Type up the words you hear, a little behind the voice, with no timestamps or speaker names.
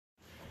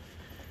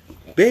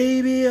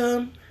Baby,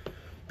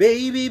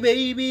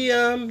 baby,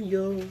 I'm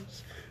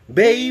yours.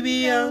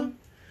 Baby,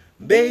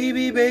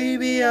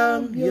 baby,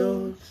 I'm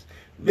yours.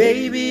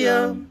 Baby,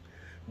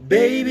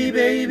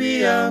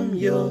 baby, I'm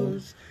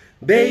yours.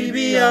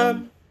 Baby,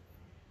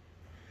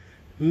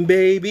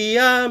 baby,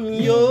 I'm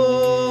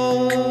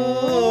yours.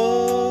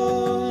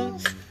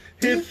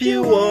 If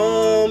you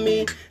want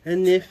me,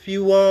 and if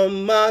you want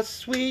my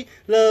sweet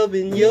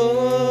loving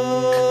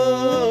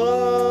yours.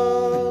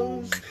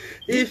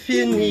 If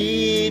you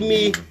need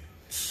me,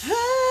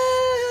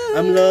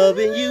 I'm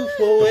loving you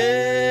forever.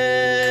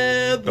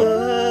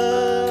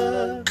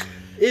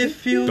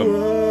 If you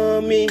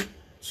want me,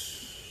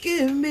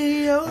 give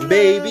me your love.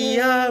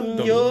 Baby, I'm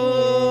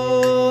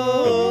yours.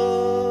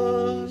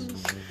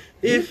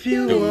 If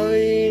you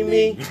want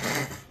me.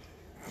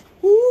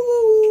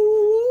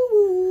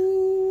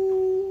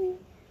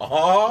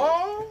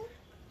 Oh,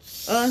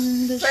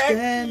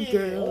 understand,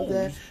 girl,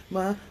 that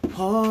my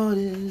heart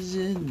is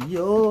in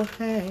your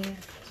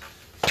hands,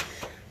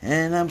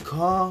 and I'm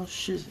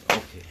cautious.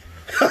 Okay.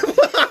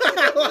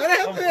 What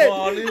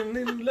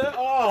happened?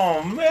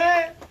 Oh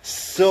man!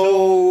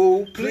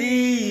 So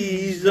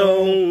please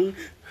don't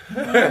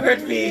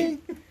hurt me.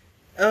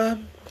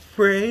 I'm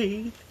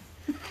afraid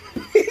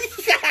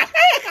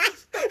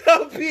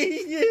of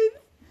being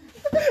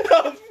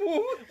a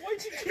fool.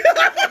 Why'd you keep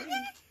that?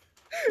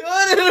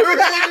 What in the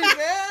rain,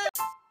 man?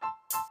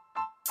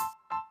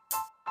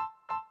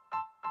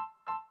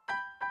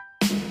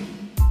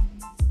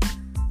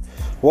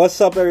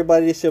 What's up,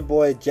 everybody? It's your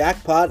boy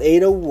Jackpot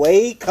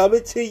 808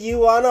 coming to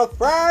you on a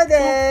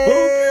Friday.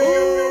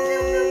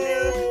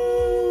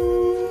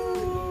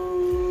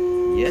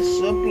 Yes,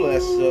 sir,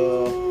 bless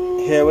sir.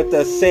 Here with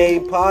the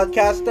same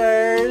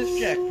podcasters.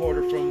 Jack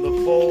Porter from the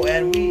Foe,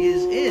 and we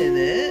is in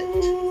it.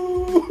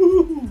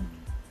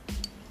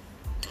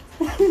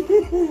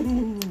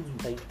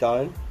 Are you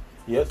done?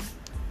 Yes.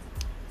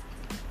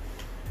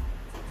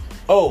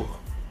 Oh,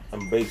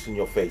 I'm bass in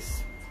your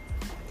face.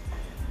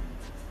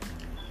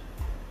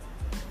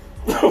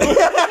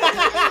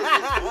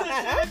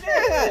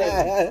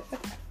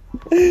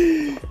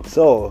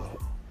 So,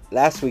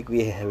 last week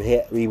we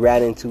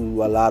ran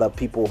into a lot of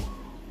people.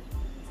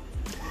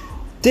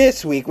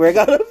 This week we're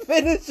gonna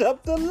finish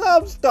up the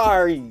love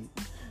story.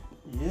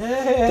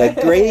 Yeah.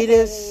 The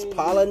greatest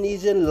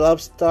Polynesian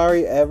love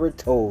story ever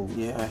told.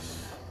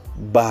 Yes.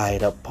 By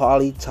the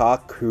Poly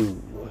Talk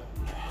crew.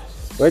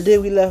 Yes. Where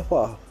did we left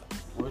off?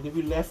 Where did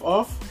we left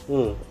off?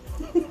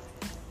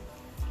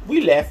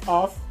 We left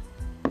off.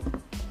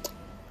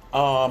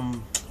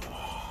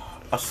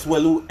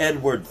 Asuelu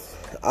Edwards.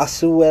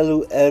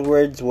 Asuelu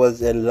Edwards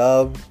was in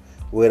love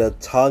with a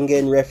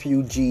Tongan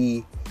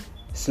refugee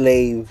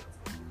slave,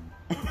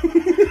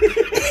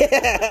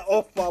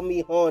 Ofa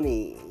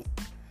Mihoni.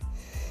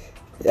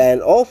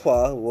 And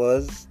Ofa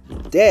was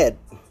dead,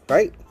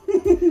 right?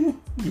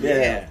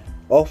 Yeah.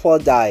 Ofa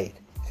died.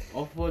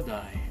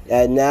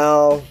 And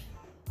now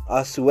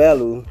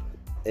Asuelu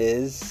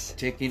is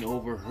taking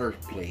over her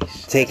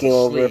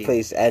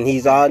place. And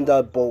he's on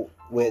the boat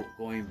with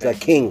the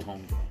king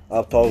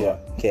of Tonga.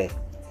 Yeah. Okay.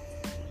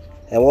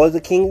 And what was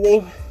the king's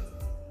name?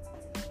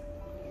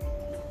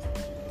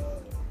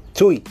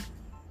 Tui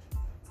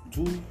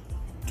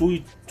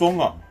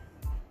Tonga.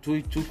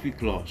 Tui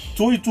Tupiklos.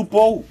 Tui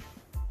Tupo.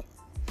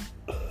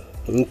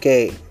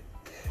 Okay.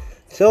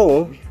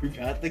 So we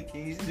forgot the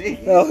king's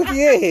name.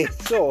 Okay.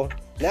 So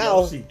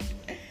now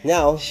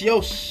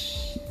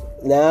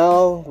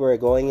we're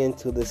going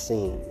into the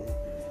scene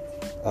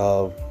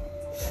of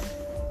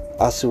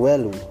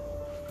Asuelu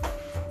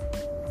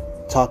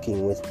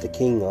talking with the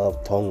king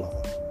of Tonga.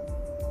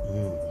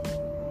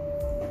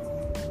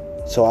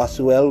 So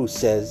Asuelu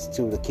says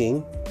to the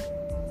king,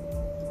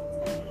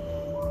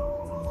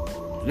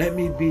 let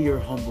me be your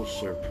humble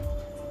servant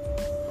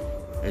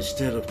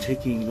instead of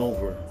taking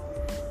over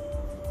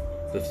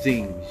the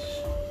things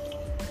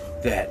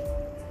that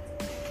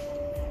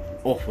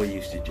Ofa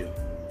used to do,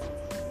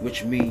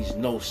 which means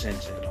no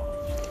sense at all.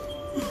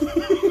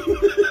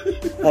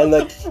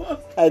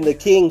 and the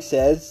king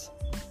says,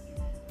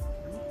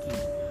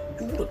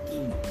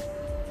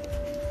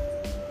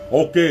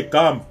 okay,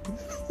 come.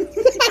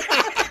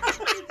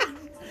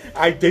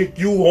 I take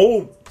you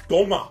home,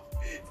 Tonga.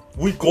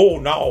 We go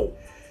now.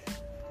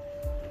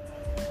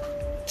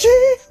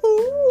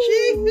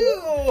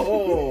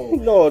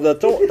 No, the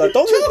Tonga.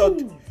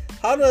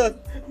 How the?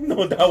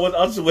 No, that was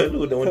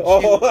Asuelu.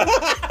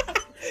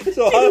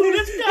 So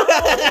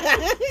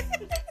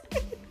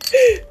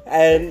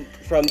and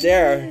from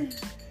there,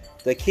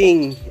 the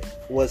king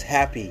was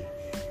happy,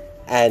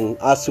 and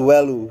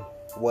Asuelu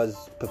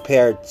was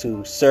prepared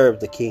to serve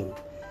the king,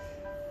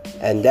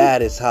 and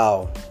that is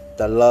how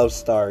the love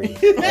story.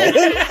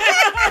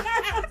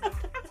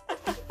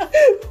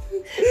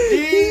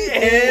 The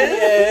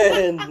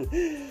end.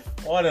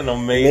 What an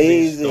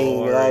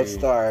amazing love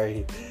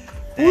story.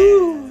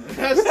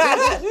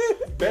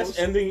 Best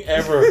ending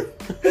ever.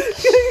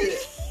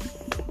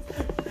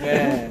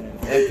 Man.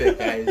 epic,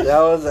 guys. That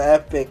was an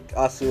epic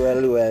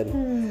Asuelu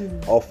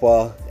and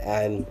Ofa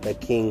and the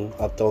King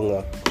of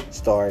Tonga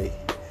story.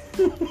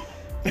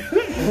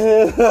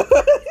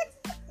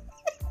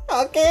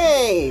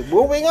 Okay,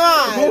 moving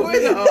on.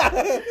 Moving on.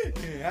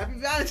 Happy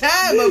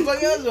Valentine's,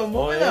 motherfuckers. So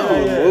moving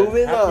on.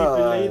 Moving Happy on.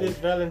 belated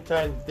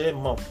Valentine's Day,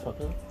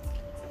 motherfucker.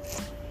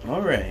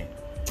 All right.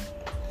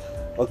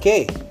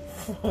 Okay.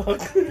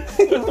 What?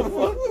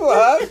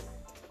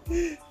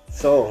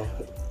 So,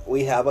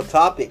 we have a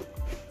topic.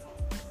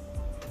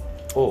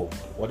 Oh,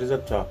 what is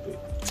that topic?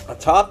 A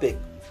topic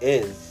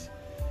is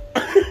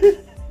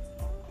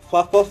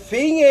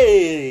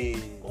Fafafingy.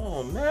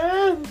 Oh,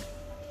 man.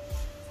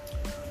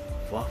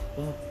 Fuck.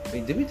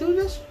 Wait, did we do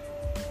this?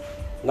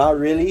 Not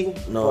really.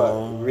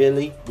 No. But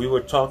really. We were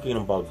talking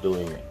about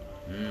doing it.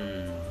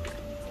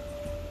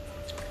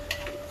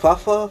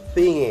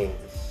 Fafafingy.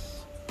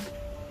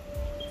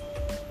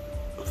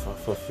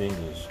 For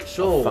fingers.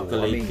 So,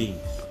 Fuckalate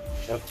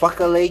And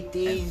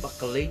Fakalaitis.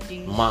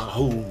 Fuckalate.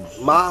 Mahoos.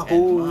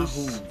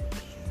 Mahus.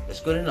 That's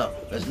good enough.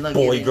 Let's not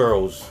Boy, get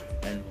girls.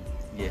 And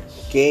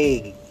yes,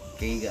 Gay.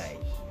 gay guys.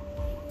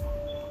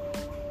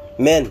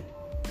 Men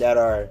that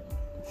are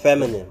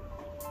feminine.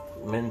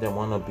 Men that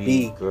want to Be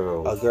be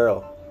girls. a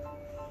girl.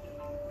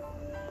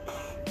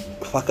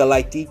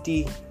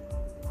 Fakalaititi.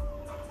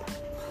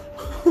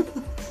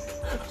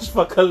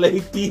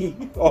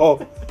 Fuckalate. Oh,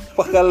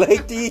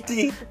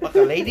 Fakalaititi.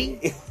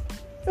 Fuckalady.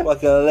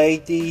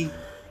 Fakalaiti.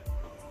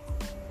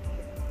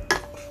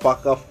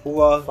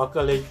 Fakafua.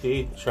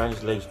 Fuckalate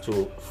translates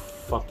to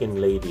fucking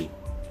lady.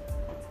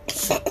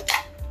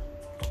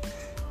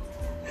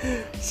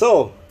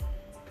 So,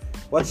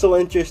 what's so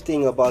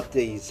interesting about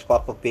these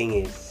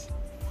Papapingis?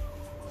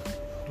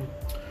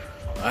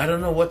 I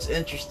don't know what's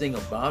interesting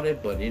about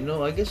it, but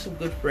I get some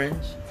good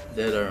friends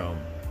that are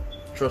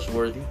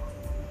trustworthy.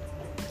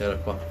 That are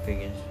fucking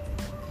fingers.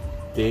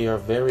 They are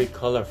very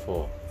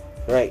colorful.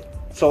 Right.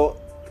 So,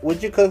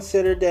 would you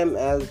consider them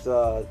as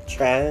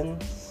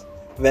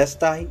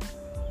transvestite?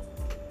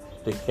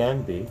 They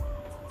can be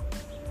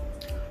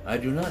I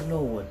do not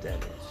know what that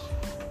is.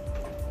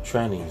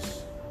 trannies.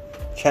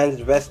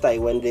 Transvestite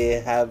when they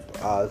have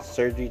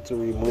surgery to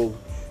remove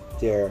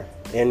their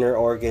inner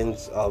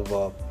organs of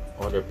Or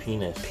their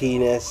penis.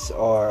 penis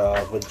or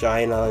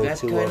vagina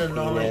That into kind a of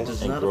knowledge does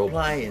penis. And not grow-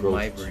 apply in grow-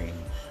 my brain.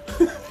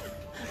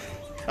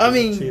 I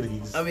mean,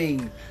 Titties.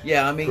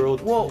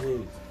 well,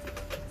 Titties.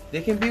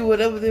 they can be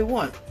whatever they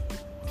want.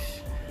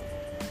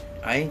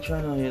 I ain't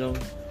trying to,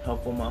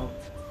 help them out.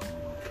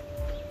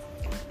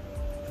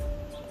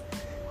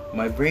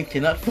 My brain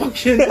cannot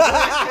function.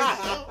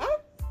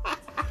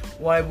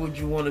 Why would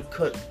you want to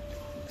cut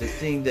the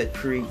thing that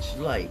creates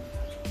life?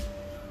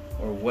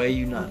 Or why are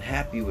you not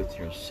happy with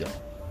yourself?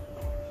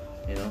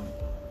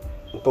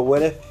 But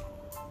what if?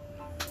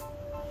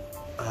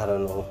 I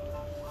don't know.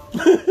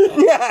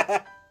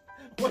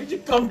 Why did you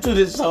come to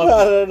this I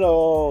subject? don't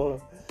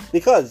know.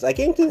 Because I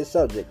came to this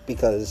subject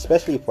because,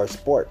 especially for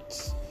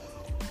sports,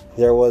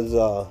 there was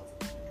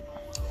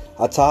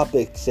a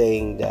topic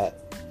saying that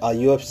a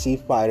UFC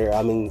fighter,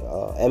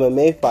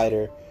 MMA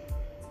fighter,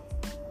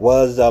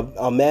 was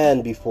a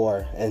man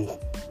before, and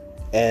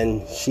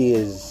she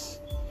is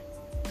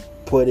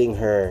putting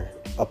her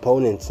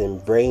opponents in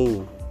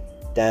brain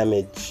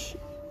damage.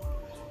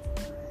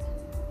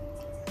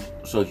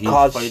 So he's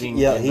Cause, fighting.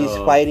 he's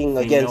fighting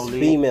against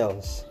league?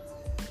 females.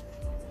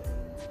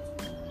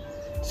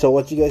 So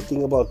what you guys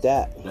think about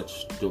that? That's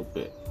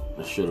stupid.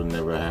 That should have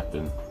never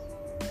happened.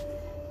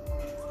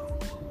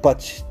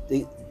 But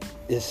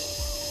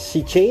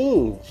she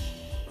changed.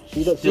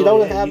 She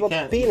don't have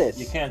a penis.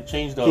 You can't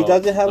change the. He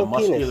doesn't have the a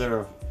penis.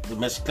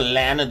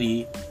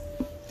 the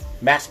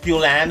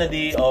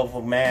masculinity of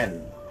a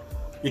man.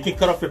 You can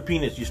cut off your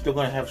penis. You're still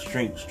gonna have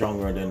strength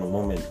stronger than a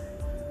woman.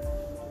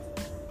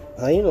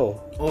 How you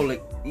know? Oh,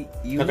 like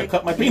you Cause I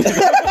cut my penis.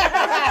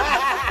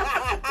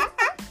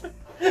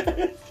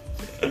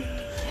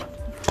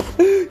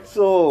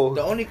 So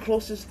the only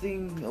closest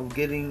thing of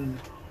getting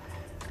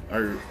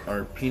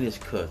our penis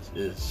cut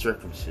is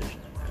circumcision,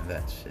 and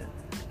that's it.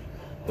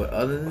 But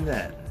other than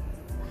that,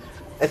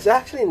 it's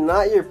actually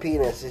not your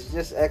penis. It's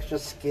just extra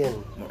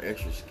skin, more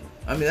extra skin.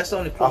 I mean, that's the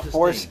only a closest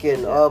foreskin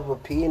thing. of a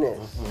penis.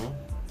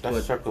 That's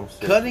But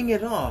circumcision. Cutting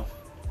it off.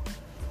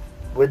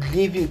 Would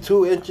leave you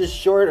 2 inches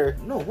shorter.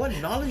 No, what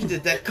knowledge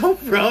did that come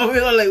from?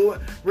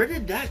 Where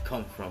did that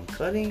come from?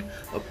 Cutting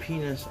a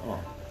penis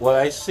off. Well,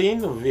 I seen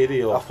the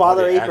video. A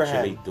Father how they Abraham.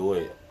 actually do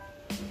it.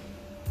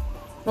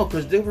 No,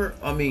 because they were.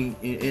 I mean,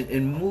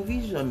 in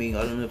movies. I mean,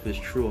 I don't know if it's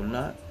true or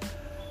not.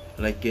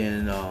 Like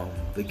in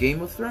the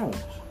Game of Thrones,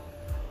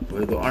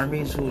 where the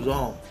armies was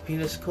all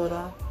penis cut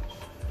off.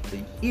 The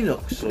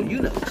eunuchs.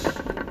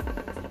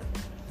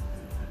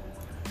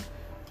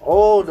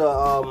 Oh,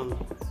 the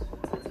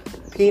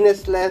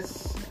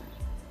penisless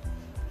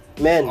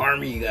men.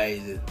 Army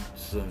guys.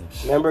 Some.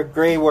 Remember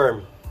Grey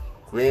Worm?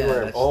 Grey Yeah, Worm.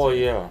 that's- Oh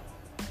yeah.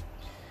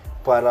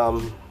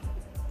 But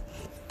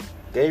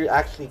they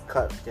actually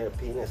cut their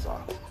penis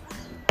off.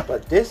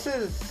 But this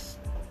is,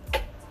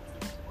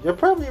 you're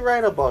probably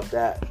right about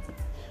that.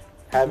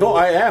 No,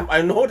 I am.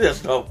 I know this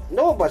stuff.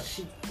 No, but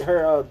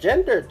her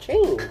gender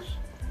changed.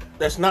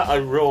 That's not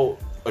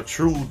a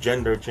true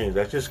gender change.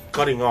 That's just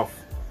cutting off.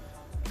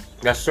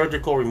 That's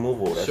surgical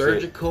removal. That's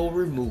Surgical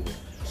removal.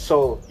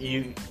 So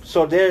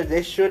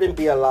they shouldn't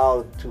be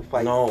allowed to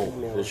fight females.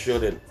 No, they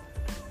shouldn't.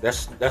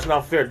 That's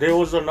not fair. There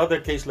was another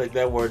case like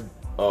that where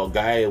a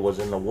guy was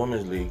in the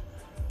women's league,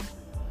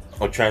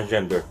 a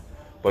transgender,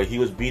 but he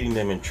was beating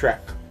them in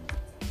track.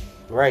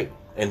 Right.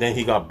 And then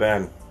he got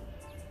banned.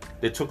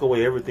 They took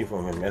away everything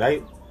from him, and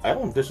I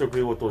don't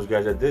disagree with those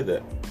guys that did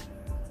that.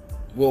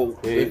 Well,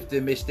 if they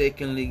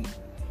mistakenly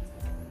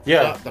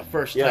thought the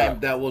first time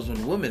that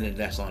wasn't women, and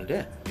that's on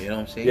them. You know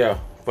what I'm saying? Yeah,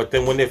 but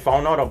then when they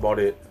found out about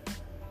it,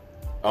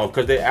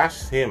 because they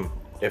asked him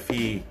if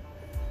he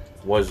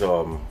was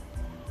a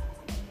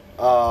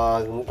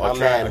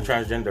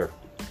transgender,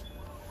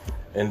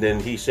 and then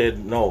he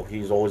said no,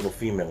 he's always a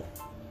female.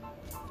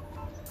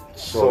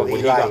 So when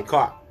he got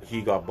caught,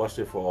 he got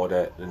busted for all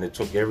that, and they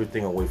took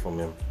everything away from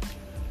him.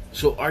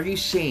 So are you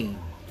saying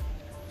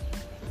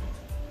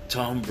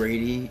Tom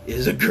Brady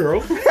is a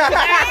girl?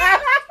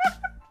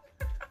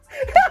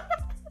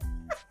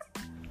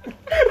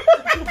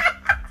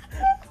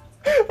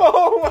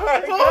 Oh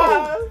my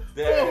god!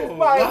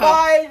 My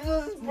mind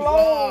just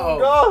blown,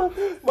 dog.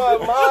 My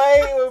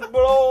mind would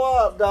blow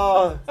up,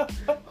 dog.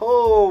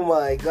 Oh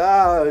my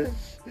gosh!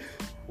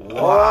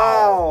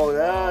 Wow,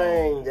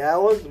 dang,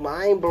 that was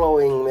mind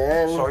blowing,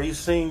 man. So are you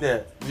saying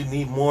that we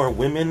need more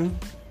women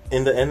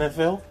in the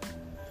NFL?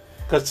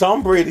 Because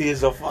Tom Brady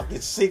is a fucking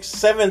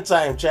 6-7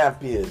 time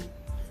champion,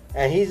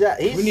 and he's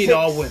we need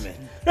all women.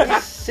 He's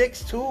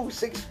 6'2",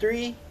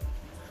 6'3".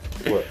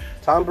 What?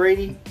 Tom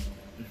Brady,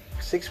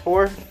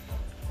 6'4".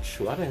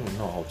 Shoot, I don't even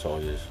know how tall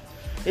he is.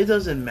 It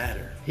doesn't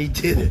matter. He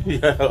did it.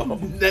 Yeah.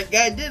 That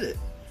guy did it.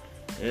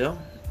 You know,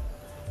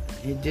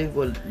 he did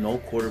what no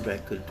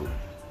quarterback could do.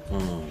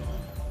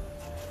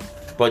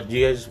 But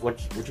you guys, what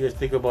you guys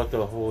think about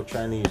the whole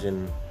Chinese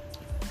and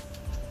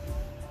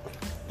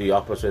the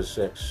opposite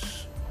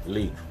sex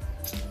league?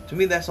 To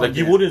me, that's like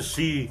you wouldn't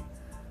see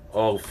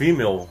a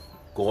female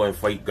go and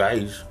fight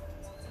guys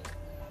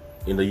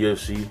in the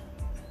UFC.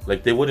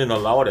 Like they wouldn't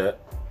allow that.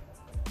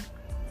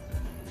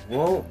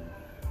 Well,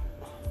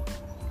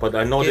 but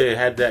I know they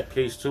had that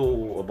case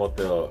too about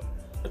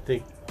I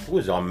think who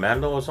is it,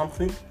 Amanda or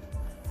something?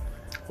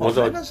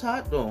 Amanda's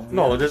hot though.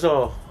 No, it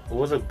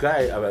was a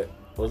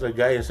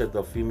guy inside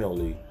the female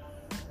league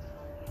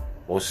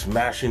was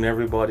smashing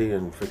everybody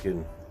and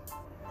freaking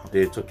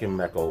they took him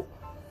back out.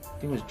 I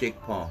think it was Jake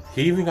Paul.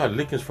 He even got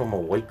lickings from a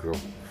white girl.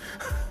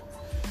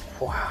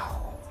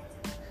 Wow.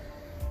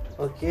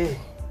 Okay.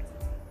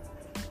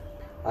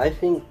 I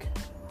think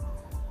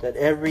that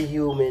every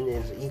human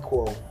is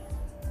equal.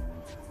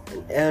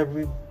 And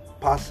every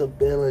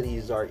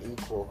possibilities are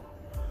equal.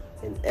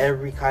 In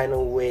every kind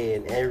of way,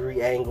 in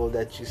every angle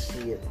that you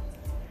see it.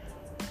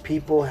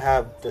 People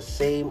have the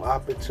same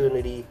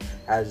opportunity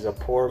as a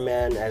poor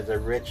man, as a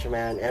rich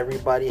man.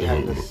 Everybody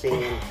has the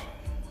same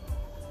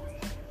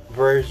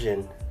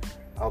version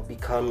of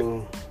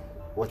becoming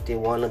what they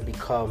want to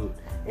become,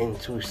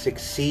 into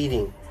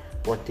succeeding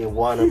what they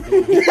want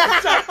to be.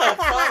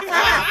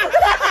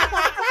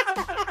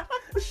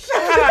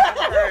 Shut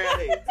up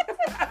already.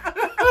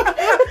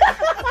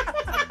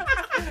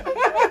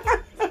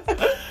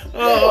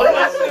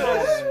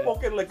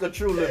 Spoken like a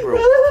true liberal.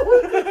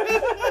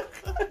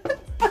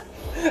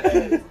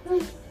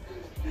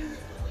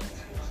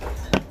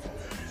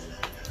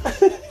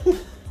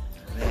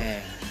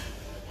 Man.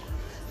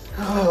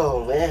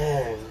 Oh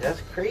man,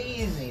 that's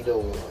crazy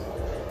though.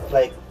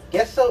 Like,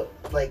 guess so.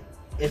 Like,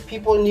 if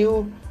people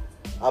knew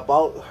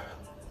about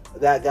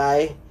that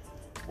guy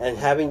and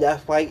having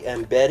that fight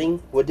and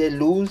betting, would they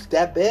lose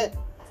that bet?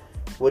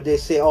 Would they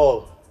say,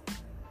 "Oh,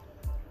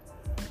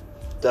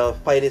 the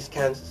fight is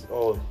canceled.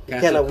 Oh, you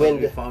cannot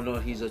win." Found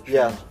out he's a trans.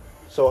 Yeah.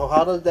 So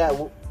how does that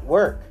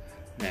work?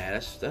 Nah,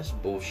 that's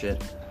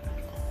bullshit.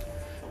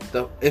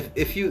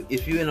 If you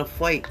in a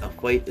fight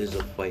is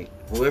a fight.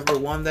 Whoever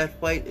won that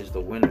fight is the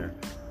winner.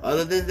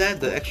 Other than that,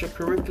 the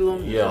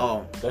extracurriculum,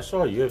 that's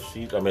all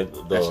UFC. I mean,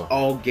 that's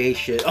all gay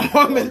shit.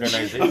 I mean,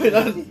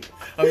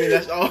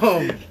 that's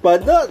all.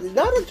 But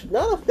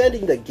not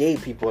offending the gay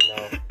people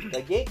now.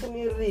 The gay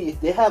community,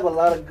 they have a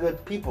lot of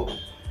good people,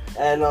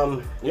 and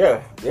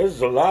yeah,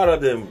 there's a lot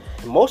of them.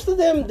 Most of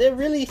them, they're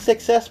really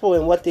successful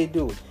in what they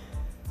do.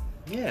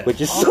 Yeah, which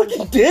is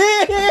sucking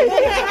dick.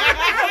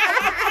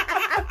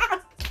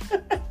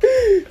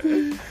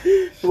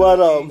 But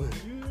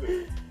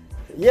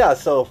yeah.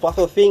 So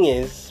Fafa thing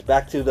is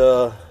back to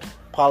the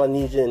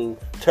Polynesian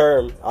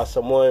term, a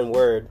Samoan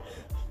word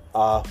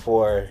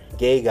for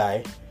gay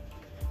guy,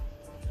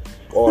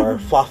 or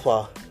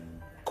Fafa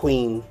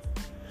queen,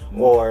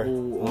 or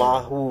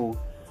Mahu.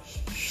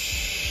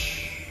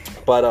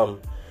 But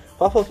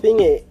Fafa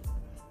thing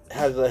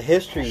has a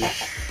history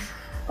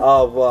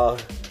of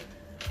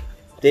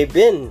they've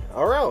been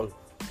around.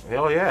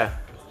 Hell yeah.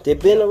 They've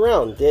been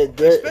around.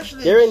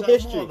 They're in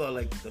history. Though,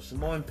 like the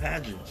Samoan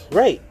pageants.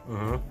 Right.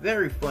 Mm-hmm.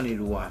 Very funny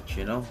to watch,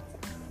 you know.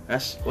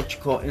 That's what you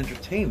call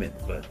entertainment,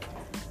 but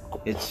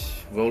It's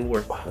well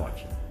worth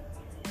watching.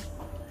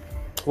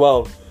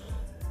 Well,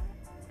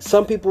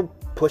 some people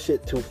push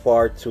it too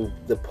far to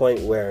the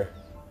point where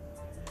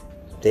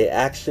they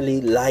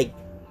actually like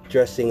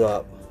dressing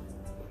up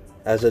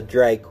as a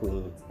drag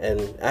queen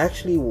and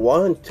actually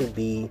want to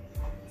be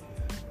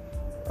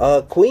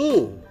a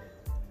queen.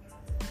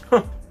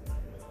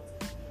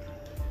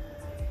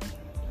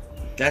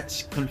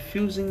 That's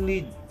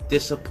confusingly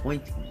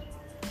disappointing.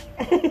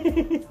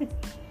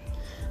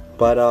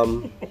 But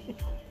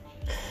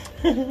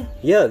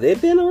yeah,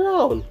 they've been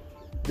around.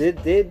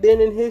 They've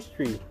been in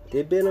history.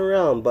 They've been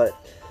around, but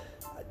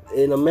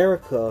in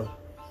America,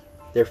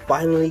 they're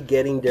finally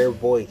getting their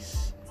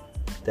voice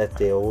that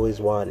they always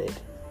wanted.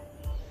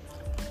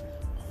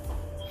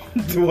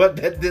 What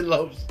that they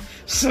love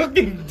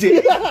sucking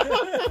dick.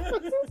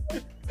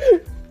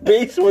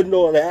 Bates would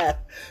know that.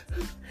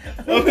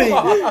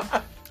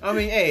 I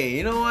mean, hey,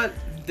 you know what?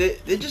 They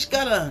just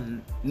gotta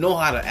know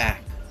how to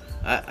act.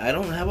 I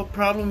don't have a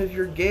problem if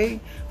you're gay,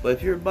 but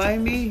if you're by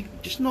me,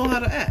 just know how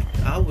to act.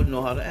 I would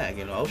know how to act,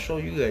 I'll show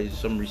you guys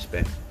some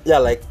respect. Yeah,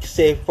 like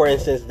say for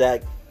instance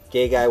that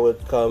gay guy would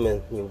come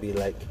and he'd be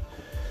like,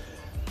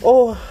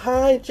 "Oh,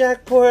 hi,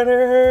 Jack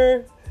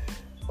Porter.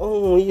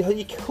 Oh, who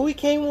you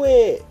came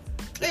with?"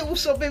 Hey,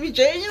 what's up, baby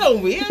Jay? You know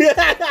me.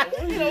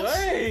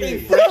 Hey.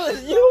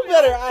 Fellas, you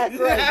better act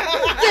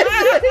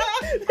right.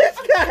 This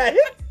guy.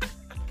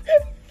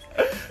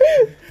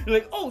 You're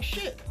like, oh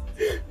shit.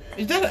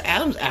 Is that an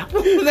Adam's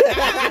apple?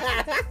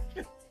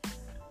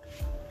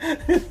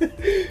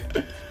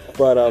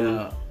 But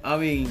I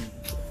mean,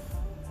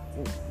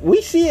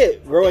 we see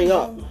it growing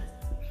up.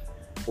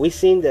 We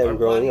seen them our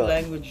growing body up.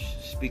 language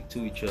speak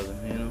to each other,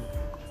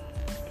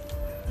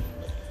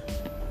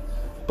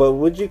 But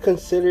would you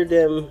consider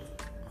them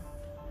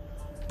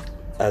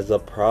as a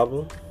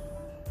problem?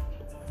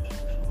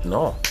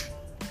 No.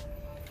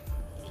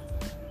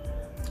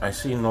 I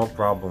see no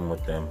problem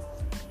with them.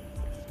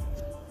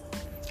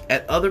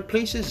 At other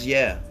places,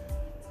 yeah.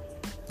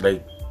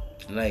 Like,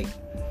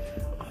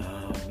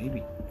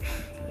 Maybe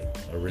like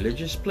a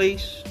religious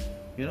place,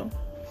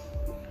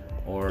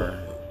 or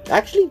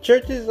Actually,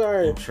 churches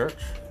are. in church.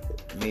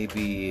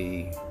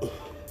 maybe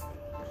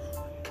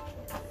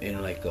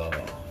in like a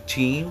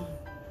team,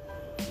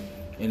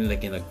 in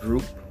a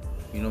group.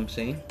 You know what I'm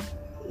saying?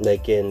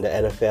 Like in the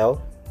NFL.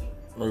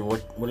 Like,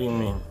 what do you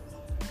mean?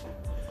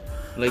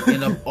 Like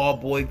in an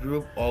all-boy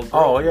group, all girl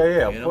Oh, group,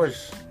 yeah, of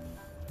course.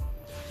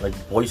 Like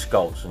Boy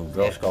Scouts and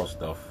Girl Yeah. Scout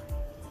stuff.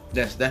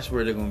 That's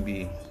where they're gonna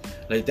be.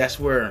 Like that's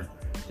where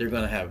they're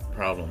gonna have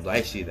problems.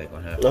 I see that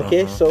gonna happen.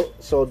 Okay,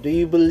 so do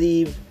you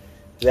believe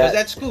Because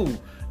that? at school,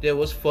 there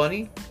was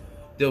funny,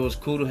 there was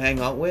cool to hang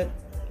out with,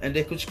 and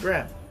they could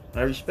scrap.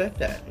 I respect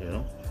that,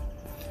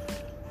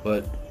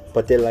 But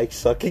But they like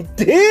sucking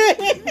dick.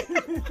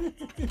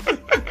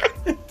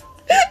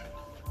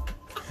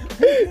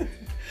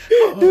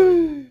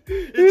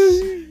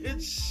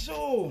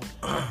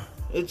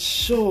 it's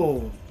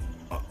so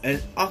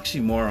an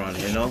oxymoron,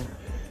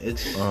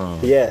 It's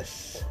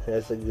Yes,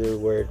 that's a good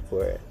word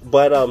for it.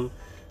 But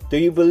do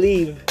you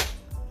believe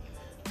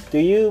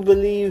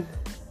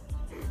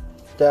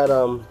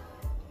that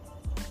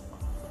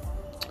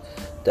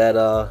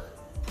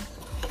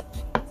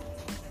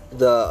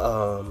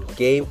the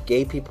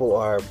gay people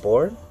are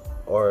born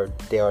or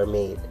they are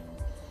made?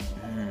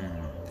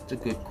 That's a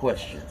good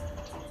question.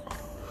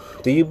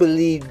 Do you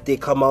believe they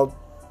come out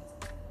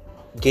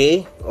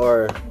gay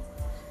or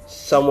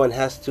someone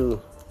has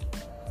to?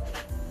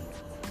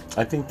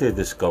 I think they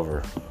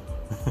discover.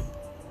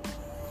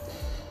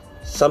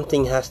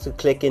 Something has to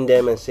click in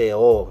them and say,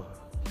 "Oh,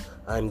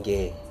 I'm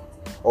gay,"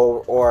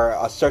 or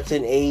a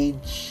certain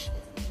age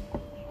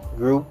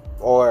group,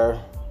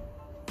 or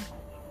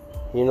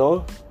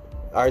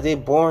are they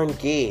born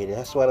gay?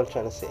 That's what I'm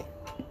trying to say.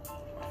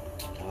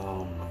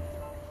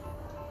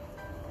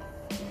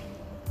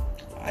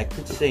 I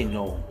could say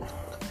no,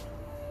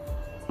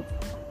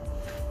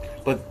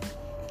 but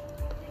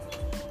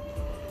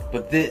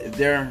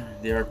there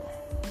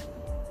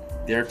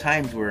are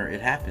times where it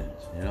happens,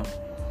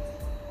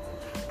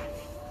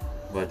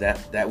 But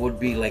that would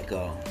be like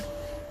a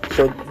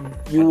So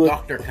you would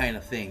doctor kind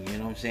of thing, you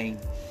know what I'm saying?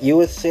 you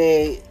would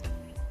say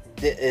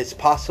that it's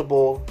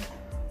possible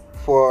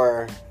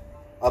for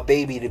a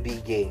baby to be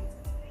gay?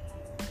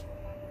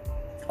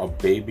 A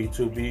baby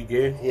to be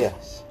gay?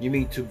 Yes. You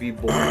mean to be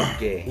born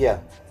gay? Yeah.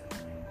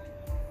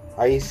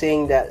 Are you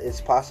saying that it's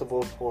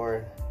possible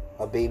for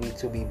a baby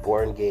to be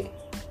born gay?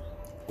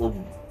 Well,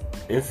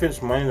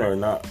 infants' minds are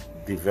not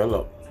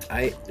developed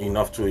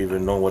enough to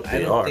even know what I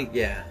they don't are. think.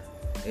 Yeah,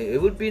 it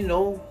would be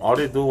no. All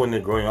they do when they're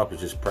growing up is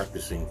just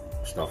practicing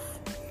stuff,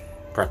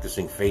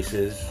 practicing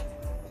faces,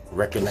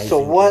 recognizing. So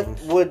what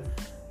things. would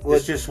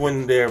It's just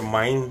when their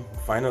mind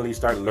finally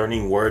start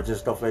learning words and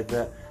stuff like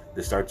that,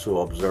 they start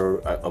to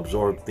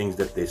absorb things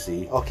that they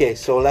see. Okay,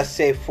 so let's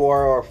say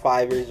 4 or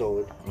 5 years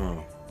old.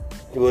 Mm.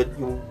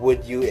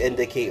 Would you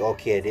indicate,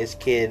 okay, this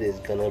kid is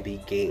gonna be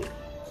gay?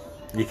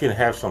 You can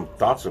have some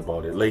thoughts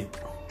about it, like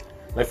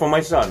for my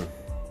son.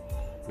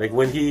 Like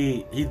when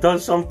he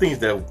does some things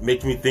that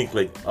make me think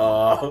like,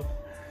 I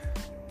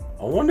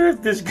wonder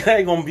if this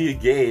guy gonna be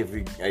gay if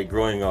he like,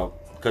 growing up.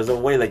 Because the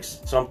way like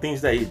some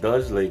things that he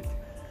does, like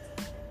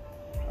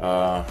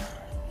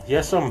he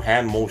has some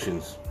hand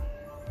motions.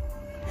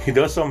 He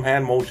does some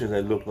hand motions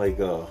that look like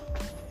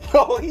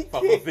Oh, he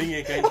Papa did.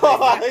 Finger kind of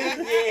Oh, thing.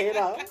 he did.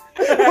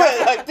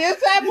 Wait, like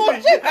this hand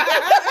motion?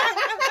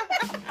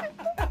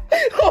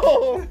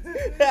 Oh,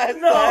 that's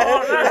No,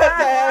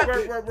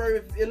 Where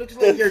it looks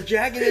like you're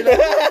jagging it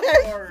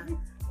up,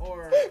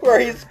 or where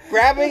he's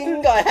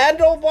grabbing a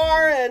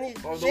handlebar and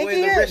he's or the way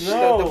shaking the it. wrist,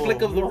 No, the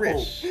flick of the no.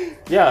 wrist.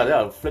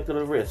 Yeah, flick of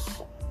the wrist.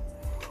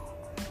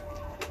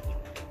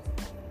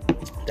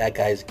 That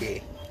guy's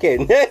gay. Okay,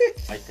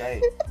 next.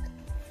 Okay.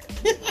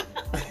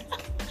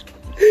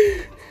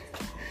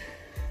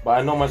 But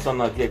I know my son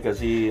not gay because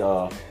he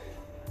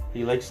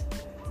likes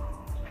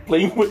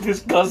playing with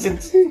his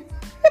cousins.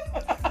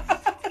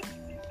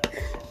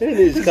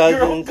 His His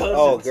cousins. girl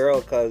Oh, cousins.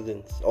 girl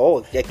cousins.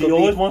 Oh, that could He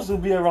always be. wants to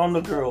be around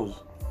the girls.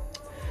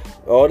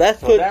 Oh, that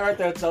So could. that right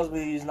there tells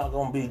me he's not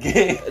gonna be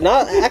gay.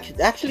 Not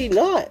actually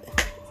not.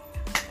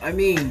 I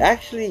mean,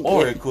 Actually,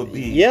 Or it could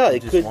be. Yeah, he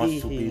it just could wants be.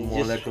 to be he more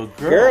just- like a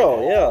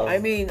girl. Yeah. I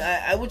mean,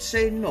 I would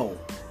say no,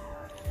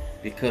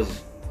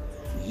 because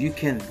you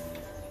can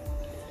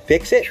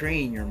Fix it.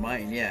 train your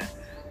mind,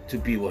 to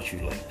be what you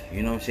like.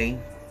 You know what I'm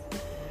saying?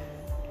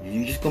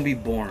 You're just gonna be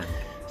born.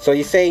 So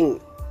you're saying,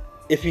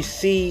 if you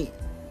see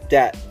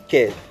that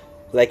kid,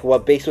 like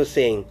what Bass was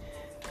saying,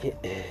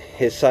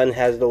 his son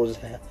has those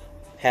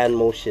hand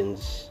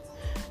motions.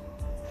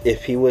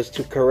 If he was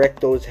to correct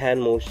those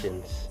hand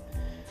motions,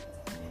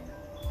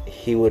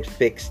 he would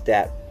fix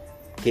that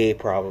gay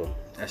problem.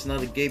 That's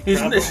not a gay He's,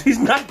 problem. he's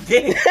not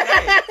gay.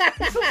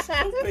 He's so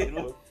stupid.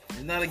 Look.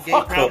 It's not a gay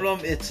Fuck problem.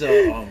 It's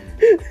it's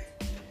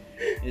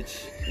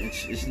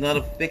not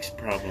a fixed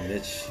problem.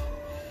 It's,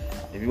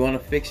 if you want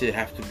to fix it, it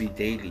has to be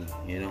daily.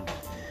 You know,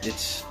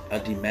 it's a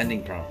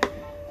demanding problem.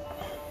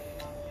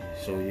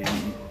 So you're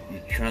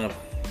trying to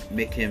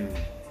make him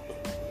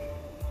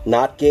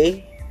Not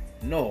gay.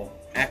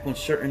 act a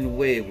certain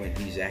way when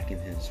he's acting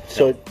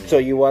himself. So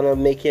you want to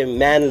make him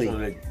manly. So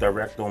like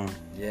direct them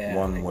Yeah,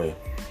 one like- way.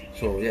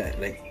 So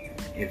like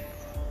if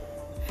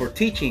for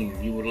teaching,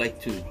 you would like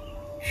to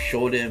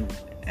show them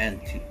and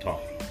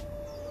talk.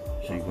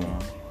 So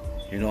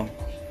you know,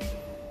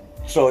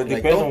 So it like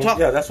depends don't on. talk.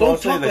 Yeah, that's what Don't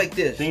I'm saying. talk like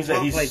this. Things Talk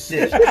that he's like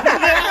this.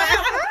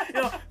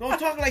 You know, don't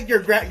talk like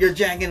you're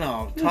jagging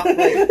off. Talk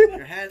like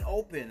your hand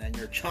open and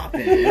you're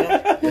chopping. You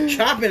know, you're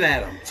chopping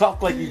at him.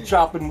 talk like you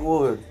chopping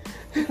wood.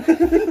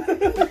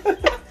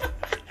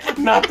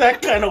 Not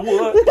that kind of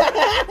wood.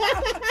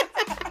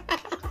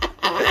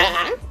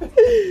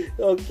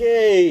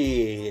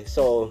 Okay,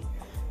 so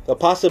the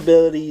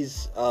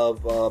possibilities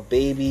of a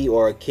baby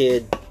or a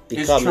kid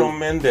It's becoming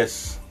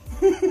tremendous.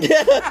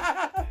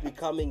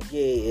 becoming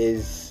gay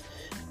is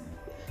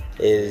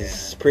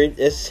pretty.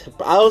 It's,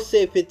 I'll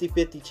say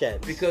 50-50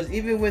 chance. Because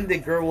even when they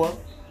grow up,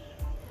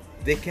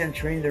 they can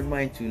train their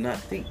mind to not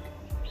think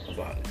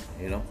about it.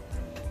 You know,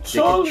 they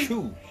So can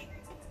choose.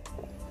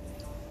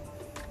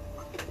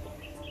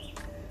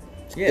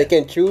 Yeah, They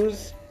can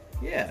choose.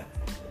 yeah.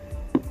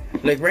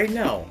 Like right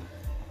now,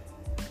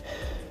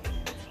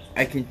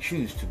 I can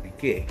choose to be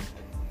gay.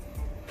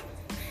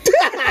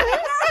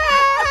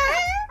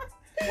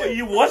 wait,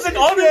 you wasn't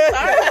on this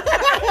time?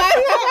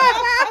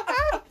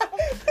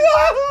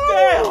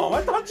 Damn,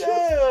 I thought you.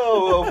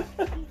 Damn.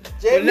 But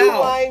Genuine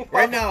now,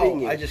 right now,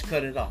 opinion. I just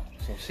cut it off.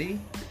 So see,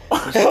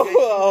 You see how it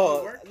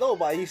Oh, works? no,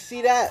 but you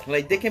see that?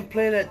 Like they can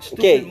play that stupid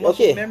Okay, muscle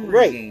okay, memory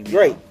right, game. you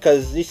right. know?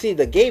 Because you see,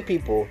 the gay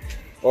people,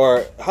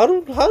 or how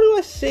do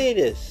I say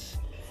this?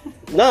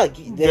 Not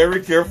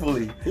Very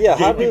carefully. Yeah,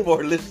 Gay how do- people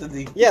are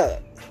listening. yeah,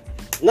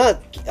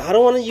 not. I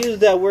don't want to use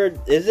that word.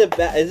 Is it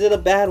is it a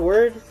bad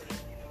word?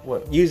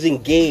 What?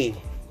 Using gay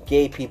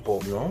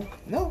people. No,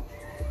 No,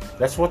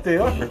 that's what they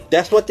are.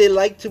 That's what they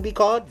like to be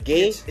called,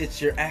 gay.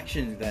 it's your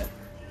action that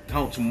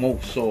counts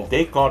most. So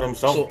They call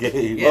themselves so,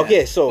 gay. yeah.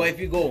 Okay, so- but if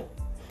you go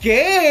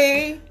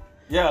gay,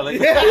 Yeah, like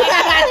you know what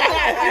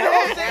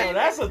I'm Oh, saying?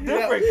 that's a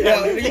different Yeah,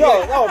 kind of-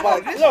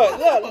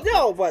 yeah.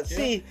 No, but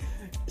see,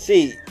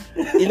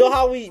 you know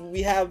how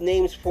we have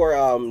names for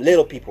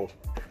little people.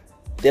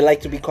 They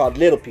like to be called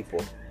little people.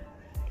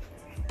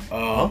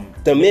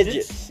 The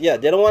midgets. Yeah,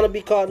 they don't want to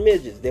be called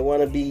midgets. They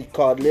want to be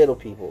called little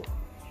people.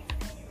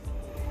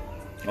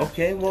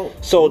 Okay, well,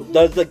 So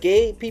does the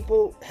gay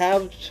people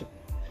have?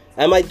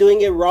 Am I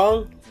doing it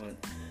wrong?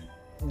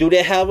 Do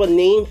they have a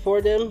name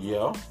for them?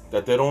 Yeah,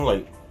 that they don't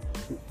like.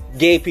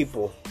 Gay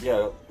people.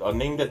 Yeah, a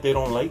name that they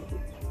don't like.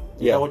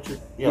 Yeah. What you?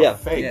 Yeah.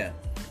 Fag. yeah.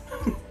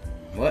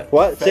 What?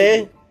 What? Faggot.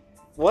 Say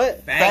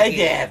what?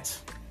 Faggot.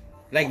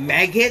 Like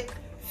maggot?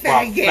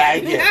 Well, Faggot.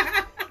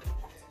 faggot.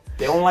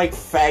 They don't like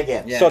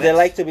faggot. Yeah, So they that's-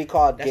 like to be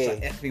called That's an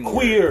gay. effing word.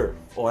 Queer.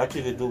 Oh,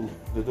 actually, they do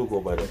go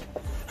by that.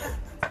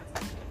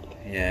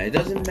 Yeah, it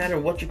doesn't matter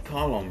what you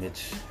call them.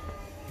 It's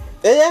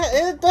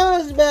It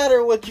does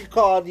matter what you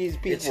call these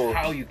it's people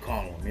how you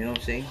call them. You know what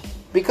I'm saying?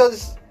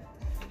 because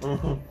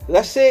Mm-hmm.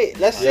 let's say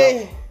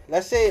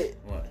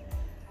What?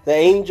 The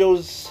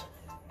angels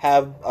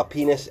have a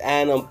penis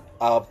and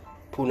a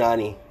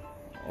punani.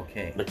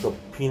 Okay. Like a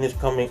penis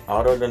coming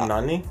out of the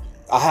nani?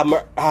 A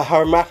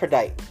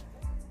hermaphrodite.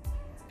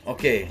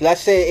 Okay.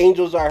 Let's say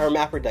angels are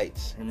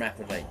hermaphrodites.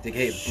 Hermaphrodite. They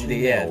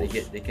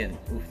can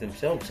oof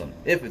themselves on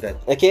if that.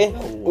 Okay?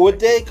 Would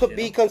they could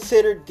be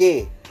considered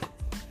gay?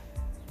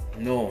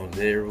 No,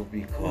 there will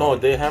be. No,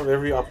 they have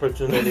every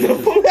opportunity to.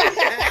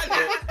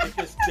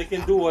 They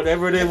can do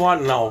whatever they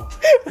want now.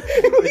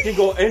 They can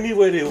go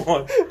anywhere they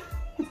want.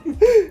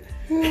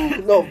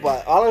 No,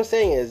 but all I'm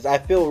saying is I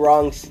feel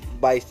wrong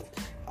by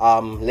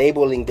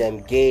labeling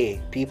them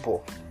gay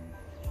people.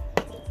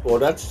 Well,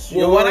 that's well,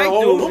 your what I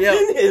own do.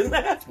 opinion.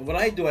 Yeah. What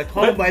I do, I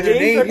call them by their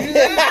name.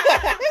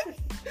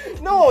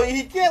 No,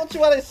 you get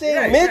what I'm saying.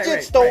 Right, Midgets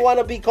right. don't want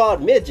to be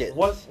called midgets.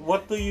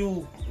 What do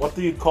you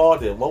call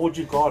them? What would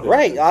you call them?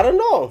 Right, I don't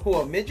know. Who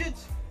are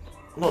midgets?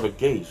 No, the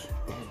gays.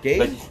 Gays?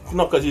 Like,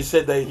 no, because he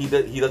said that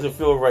he doesn't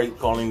feel right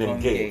calling them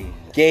gay.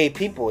 Gay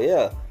people,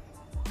 yeah.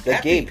 The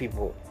Happy. gay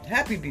people.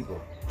 Happy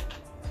people.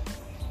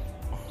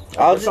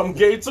 I'll But I'm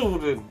gay too.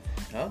 Then.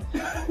 Huh?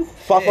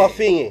 fuck Hey. my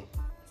finger.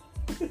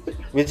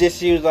 We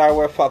just use our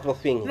word fuck my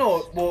finger.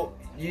 No, well,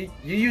 you're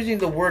using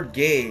the word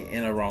gay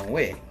in a wrong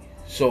way.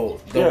 So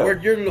the Yeah.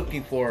 word you're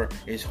looking for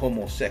is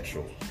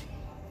homosexual.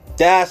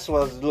 That's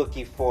what I was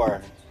looking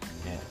for.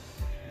 Yeah.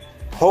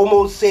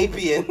 Homo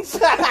sapiens.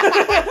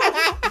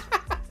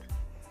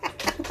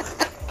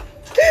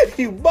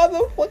 You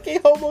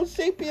motherfucking Homo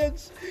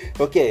sapiens.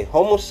 Okay,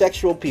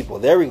 homosexual people.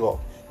 There we go.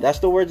 That's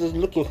the word I was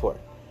looking for.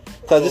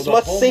 Because So it's the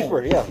much homo.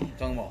 safer, yeah. You're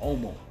talking about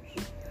homo.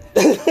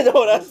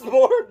 No, that's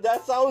more.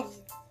 That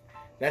sounds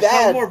That bad.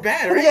 sounds more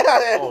bad, right? Yeah,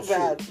 that's Oh,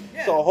 bad.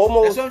 Yeah. So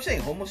homo. That's what I'm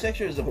saying.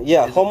 Homosexual is a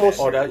Yeah, is a homo- bad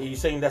Oh, word. that you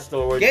saying that's the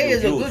word? Gay you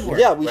is a use good word.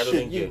 Yeah, we rather should.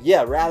 than gay.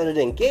 Yeah, rather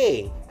than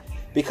gay,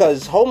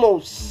 because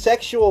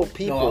homosexual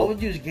people. No, I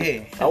would use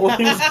gay. I would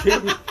use gay.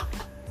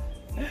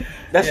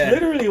 That's Yeah.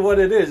 literally what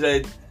it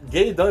is.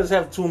 Gay does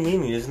have two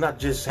meanings. It's not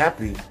just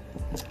happy.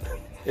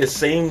 It's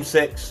same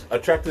sex,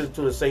 attracted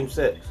to the same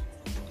sex.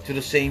 To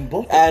the same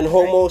boat. and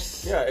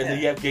homos. Yeah, and then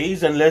you have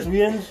gays and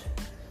lesbians.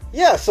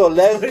 Yeah, so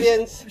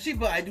lesbians. See,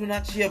 but I do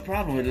not see a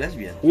problem with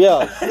lesbians.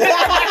 Yeah. Me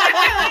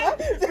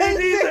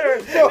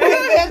neither. So we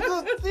get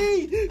to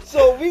see.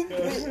 So we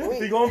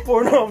We go on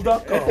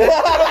Pornhub.com.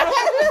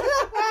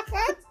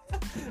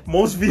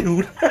 Most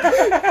viewed.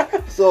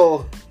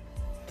 So,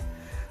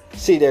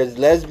 see, there's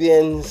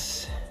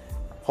lesbians,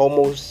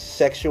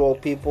 homosexual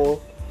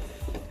people.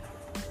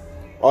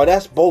 Oh,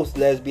 that's both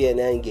lesbian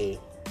and gay.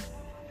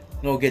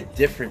 No, get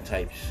different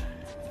types.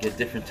 Get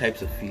different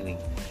types of feeling.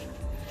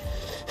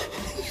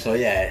 So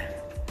yeah,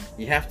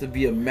 you have to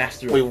be a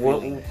master Wait, of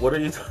feeling. what are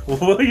you?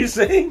 What are you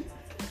saying?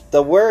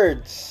 The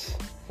words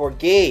for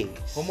gays.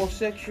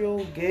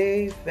 Homosexual,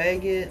 gay,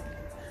 faggot.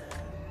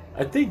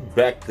 I think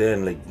back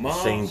then, like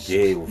Moms. saying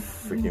gay would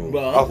freaking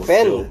Moms. would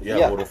Offend, feel-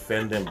 yeah. would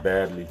offend them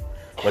badly.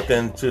 But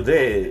then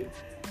today,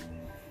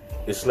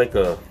 it's like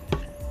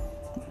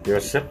they're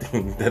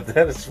accepting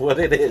that is what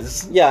it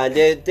is. Yeah,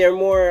 they're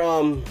more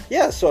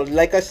yeah, so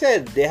like I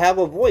said, they have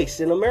a voice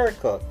in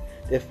America.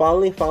 They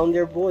finally found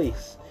their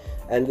voice.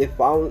 And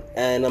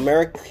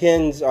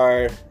Americans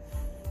are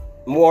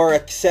more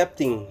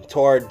accepting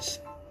towards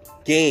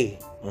gay,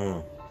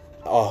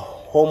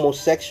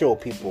 homosexual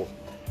people,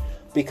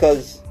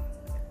 because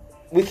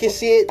we can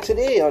see it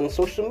today on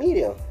social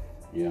media.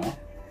 Yeah.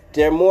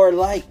 They're more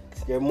liked.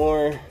 They're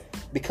more,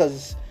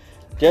 because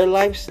their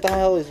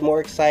lifestyle is more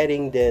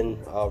exciting than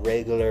a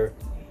regular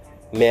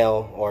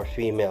male or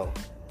female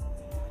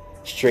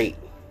straight.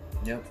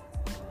 Yep.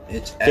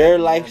 It's Their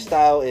abnormal.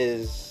 lifestyle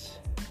is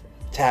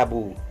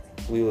taboo.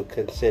 We would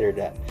consider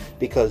that,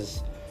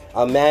 because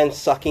a man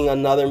sucking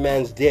another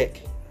man's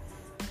dick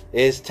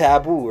is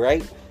taboo,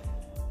 right?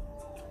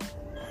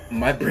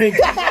 My brain.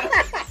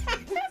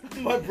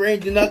 My brain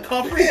did not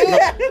comprehend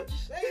what you're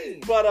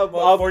saying. But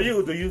Well, for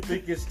you, do you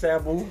think it's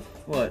taboo?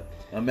 What?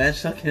 A man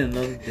sucking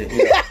another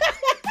dick.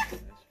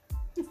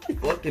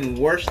 Fucking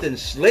worse than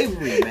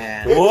slavery,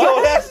 man.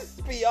 so that's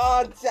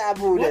beyond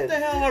taboo. What the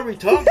Then. hell are we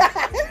talking about,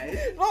 guys?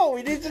 No,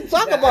 we need to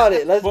talk about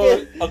it. Let's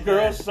But get. a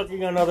girl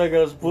sucking another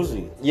girl's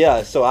pussy.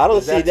 Yeah, so I don't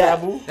Is see that that.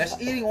 taboo? That's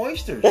eating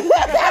oysters.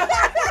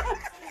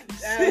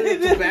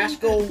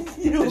 Tabasco.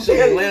 You and some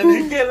cannot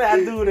lemon.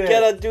 do that.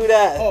 Cannot do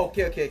that. Oh,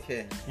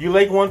 okay. You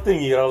like one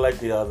thing, you don't like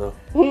the other.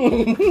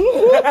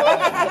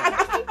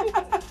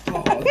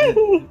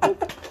 Oh,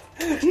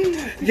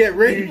 get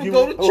ready to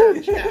go to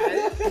church,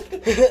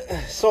 guys.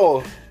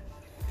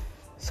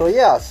 So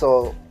yeah,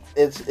 so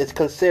it's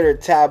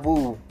considered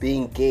taboo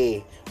being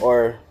gay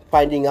or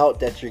finding out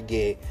that you're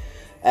gay,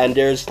 and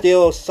there's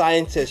still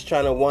scientists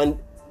trying to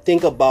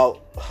think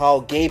about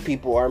how gay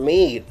people are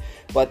made.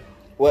 But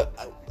what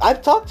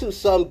I've talked to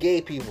some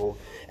gay people,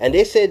 and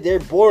they said they're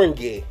born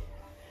gay.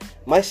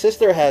 My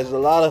sister has a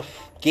lot of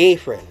gay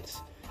friends.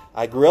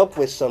 I grew up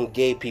with some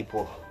gay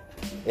people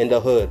in the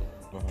hood,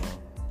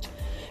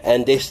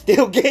 and they're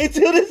still gay to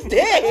this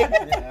day.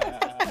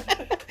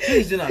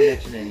 Please do not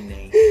mention any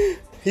names.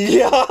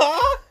 Yeah.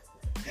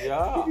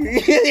 Yeah.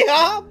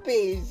 Yeah,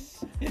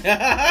 please.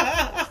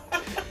 I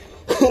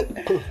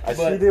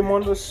see them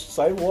on the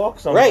sidewalk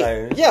sometimes.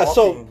 Right. Yeah.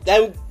 So walking,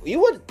 then you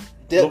would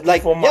looking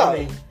like for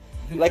money.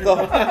 like a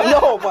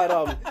no, but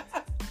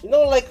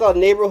like a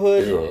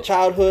neighborhood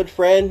childhood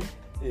friend.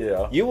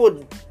 Yeah. You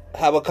would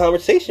have a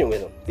conversation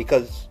with them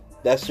because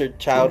that's your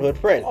childhood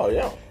friend. Oh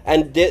yeah.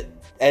 And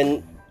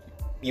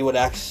you would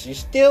ask, "You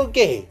still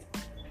gay?"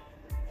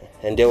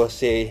 And they would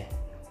say,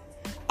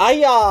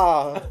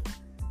 "Aya,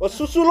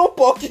 wasusulo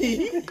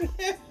poki."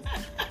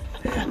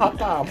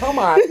 How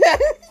much?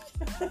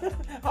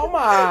 How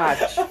much?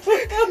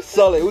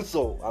 Sale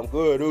uso. I'm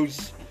good,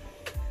 us.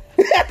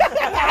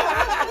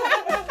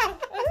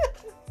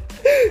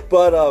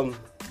 But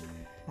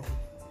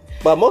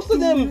most of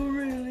them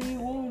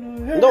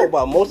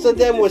but most of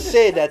them would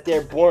say that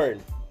they're born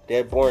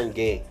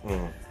gay.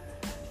 Mm.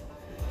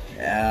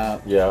 Yeah.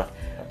 Yeah.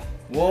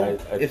 Well,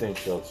 I think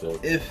so too.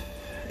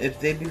 If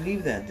they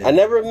believe that, then I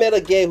never met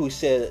a gay who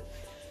said,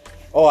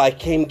 "Oh, I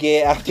came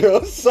gay after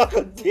I sucked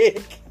a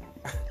dick."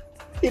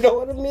 You know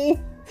what I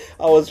mean?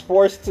 I was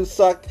forced to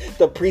suck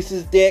the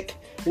priest's dick.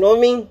 You know what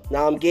I mean?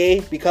 Now I'm gay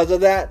because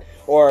of that.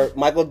 Or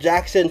Michael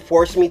Jackson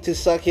forced me to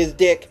suck his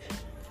dick.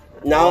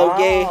 Now I'm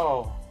gay.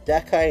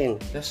 That kind.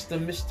 That's the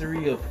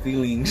mystery of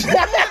feelings.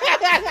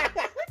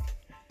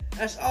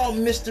 That's all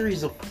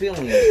mysteries of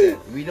feelings that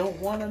we don't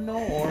want to know,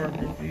 or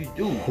if you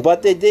do.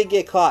 But they did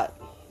get caught.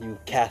 You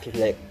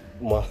Catholic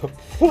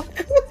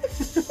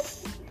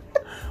motherfuckers.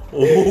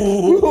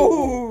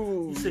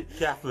 Ooh. You said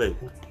Catholic.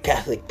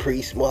 Catholic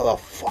priest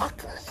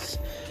motherfuckers.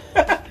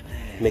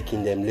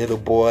 Making them little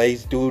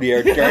boys do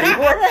their dirty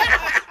work.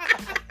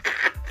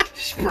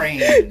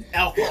 Spraying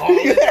alcohol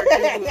in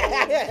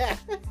their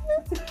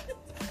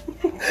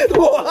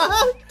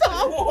What?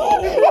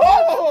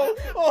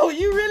 Oh,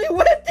 you really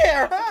went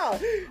there, huh?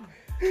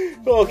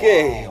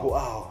 Okay,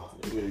 wow.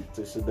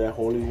 This is that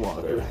holy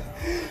water.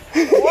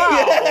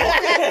 Wow.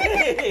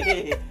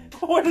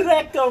 Where did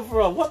that come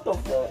from? What the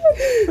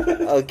fuck?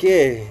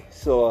 Okay,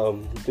 so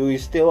do we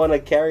still want to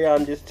carry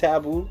on this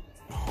taboo?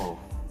 Oh.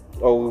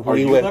 Or Are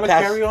we you went gonna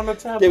past? carry on the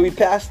taboo? Did we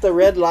pass the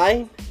red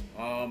line?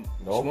 No.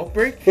 Smoke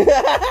break?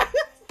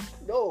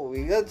 No,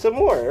 we got some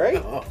more,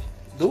 right?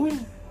 Do we?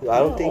 I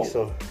don't think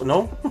so.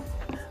 No?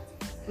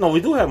 No,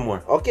 we do have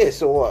more. Okay,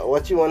 so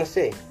what you want to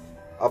say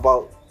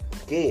about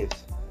gays?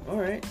 All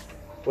right.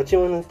 What you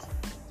want to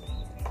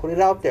put it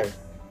out there?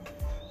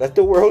 Let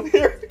the world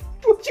hear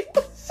what you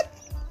want to say.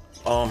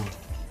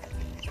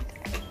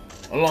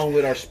 Along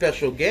with our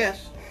special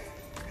guest.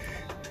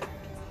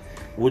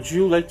 Would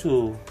you like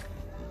to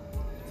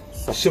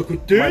Suck a my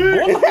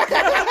dick.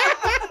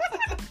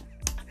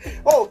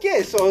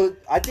 Okay, so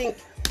I think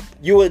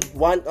you would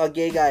want a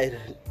gay guy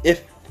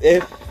if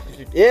it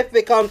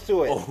comes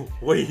to it. Oh,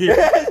 wait here.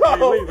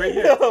 Wait, right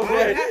here. No,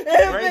 Right,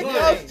 if right it here.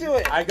 comes to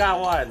it. I got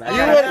one. I You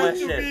got would a have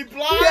to question. be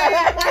blind.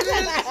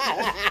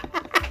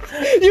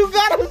 You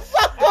gotta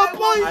suck the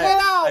poison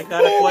out. I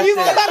got a question. You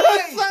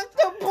gotta suck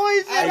the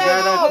poison I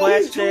got a out.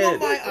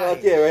 question.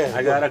 Okay, right.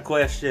 I got a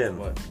question.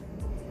 What?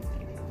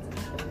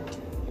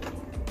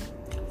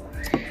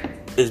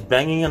 Is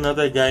banging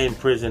another guy in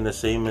prison the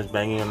same as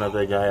banging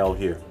another guy out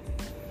here?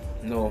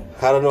 No.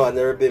 I don't know. I've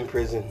never been in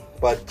prison,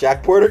 but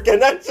Jack Porter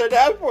can answer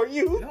that for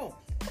you. No.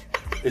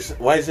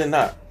 Why is it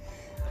not?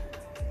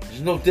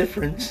 There's no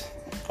difference.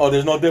 Oh,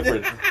 there's no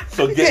difference.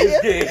 So gay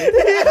is gay.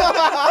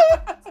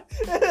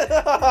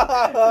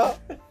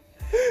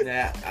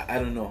 Nah, I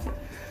don't know.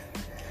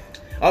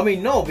 I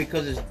mean, no,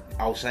 because it's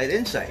outside,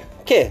 inside.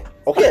 Okay.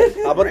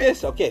 How about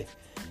this? Okay.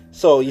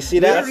 So you see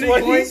that? That's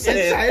what he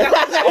said.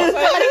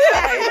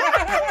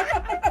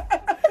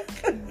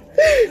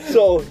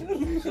 So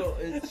So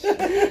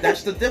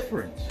that's the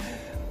difference.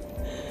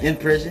 In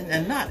prison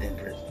and not in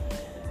prison.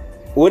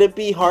 would it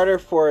be harder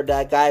for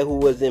that guy who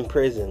was in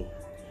prison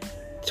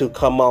to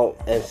come out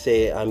and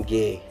say I'm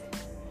gay,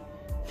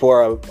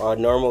 for a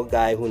normal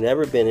guy who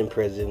never been in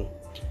prison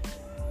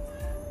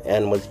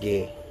and was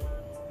gay?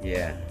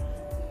 Yeah.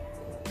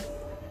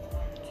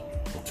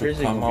 To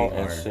Prison come would out be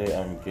and hard. say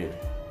I'm gay.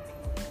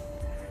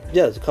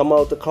 Yeah, to come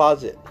out the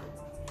closet.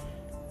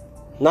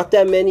 Not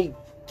that many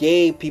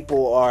gay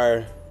people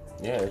are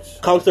Yeah, it's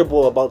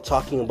comfortable about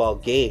talking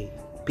about gay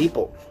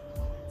people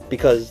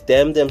because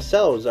them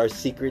themselves are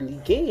secretly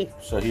gay.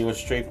 so he was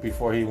straight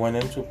before he went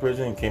into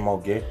prison and came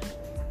out gay.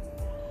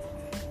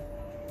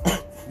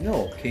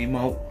 No, came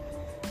out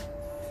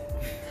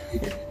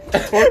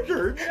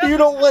tortured. You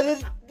know what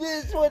it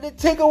is when it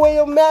take away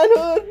your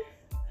manhood?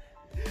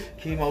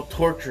 Came out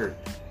tortured.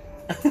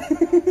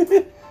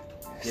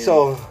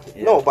 So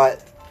Yeah. no,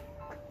 but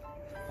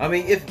I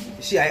mean,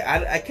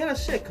 I kind of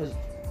sick because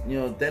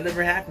that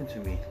never happened to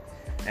me,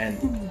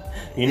 and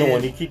You know,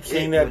 when he keeps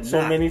saying it that would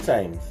so not many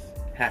times,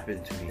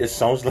 happened to me. it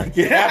sounds like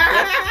it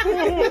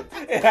happened.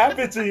 It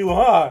happened to you,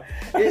 huh?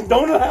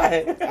 Don't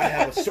lie. I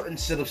have a certain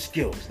set of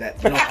skills that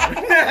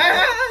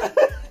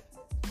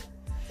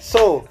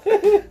so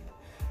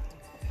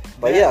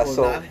but that yeah, will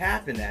so not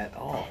happen at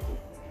all.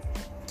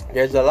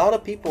 there's a lot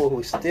of people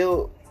who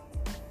still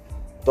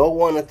don't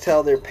want to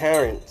tell their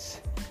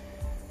parents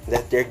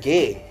that they're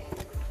gay.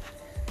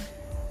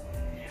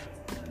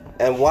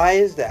 And why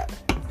is that?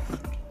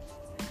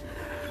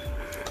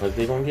 Because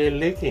they're going to get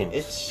licking.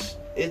 It's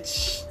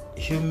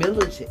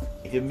humility.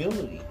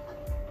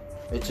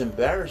 It's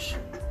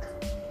embarrassing.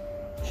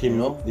 Did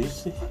you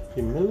say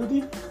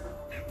humility?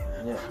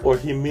 Yeah. Or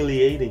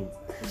humiliating?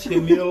 It's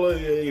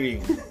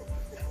humiliating.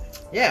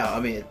 Yeah, I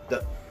mean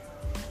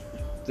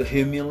the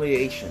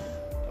humiliation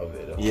of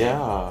it. Okay?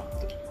 Yeah.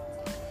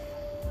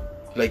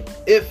 Like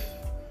if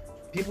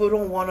people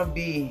don't want to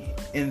be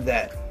in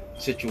that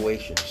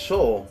situation,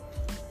 so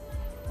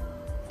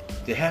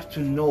they have to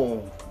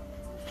know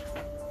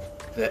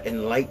the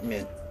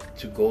enlightenment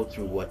to go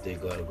through what they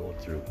gotta go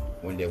through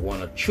when they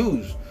want to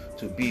choose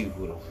to be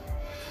who the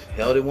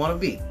hell they want to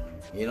be.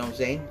 You know what I'm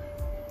saying?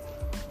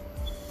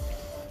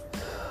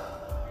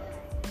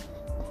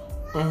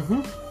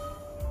 Mm-hmm.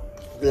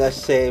 Let's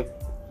say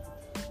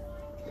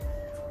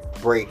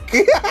break.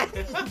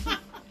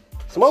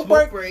 Smoke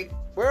break.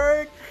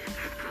 Break.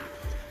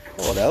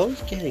 Oh, that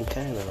was getting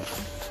kind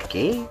of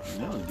gay.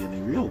 That was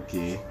getting real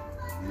gay.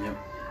 Yep.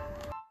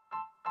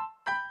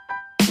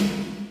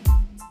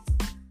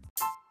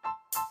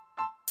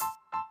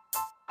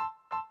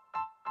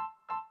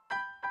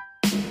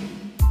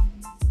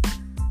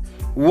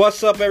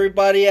 What's up,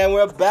 everybody? And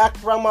we're back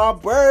from our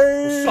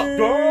break. What's up,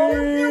 dog?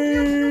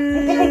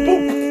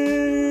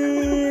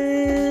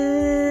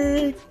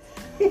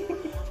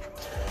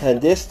 And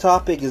this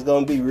topic is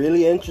going to be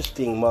really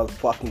interesting,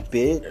 motherfucking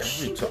bitch.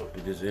 Every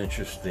topic is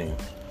interesting.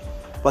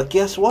 But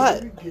guess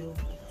what?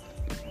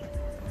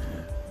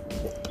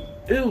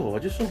 Ew, I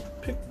just saw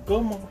pick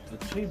gum off the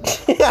table.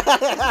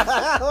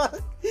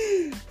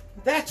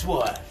 That's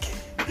what.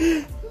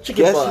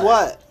 Guess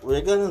what? We're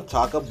going to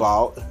talk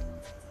about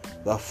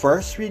the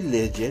first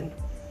religion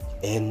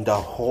in the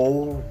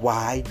whole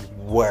wide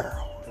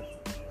world.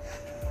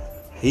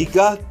 He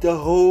got the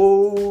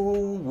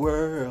whole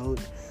world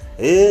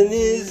in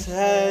his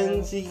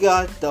hands. He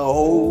got the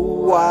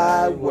whole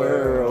wide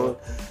world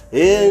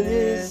in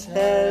his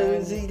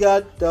hands. He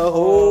got the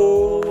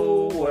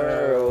whole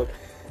world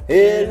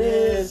in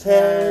his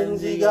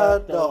hands. He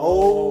got the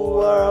whole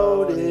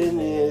world in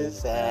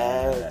his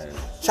hands.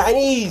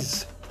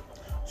 Chinese.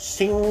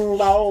 Sing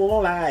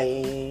bao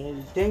lai,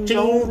 ching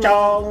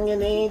chong in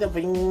the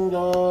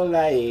finger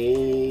lai,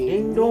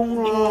 ding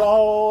dong ding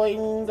lo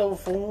in the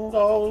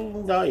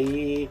fungo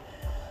dai,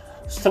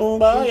 sung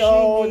ba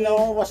yo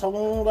no wa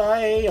sung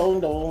bai on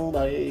dong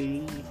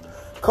bai.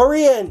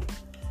 Korean.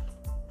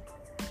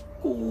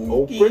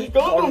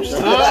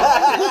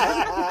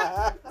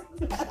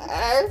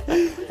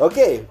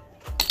 Okay,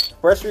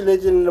 first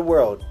religion in the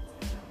world.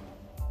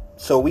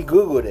 So we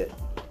Googled it,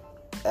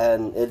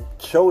 and it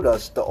showed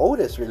us the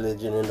oldest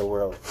religion in the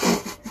world.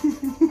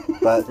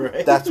 But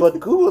right. That's what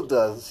Google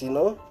does, you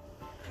know?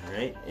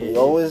 Right. It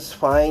always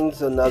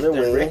finds another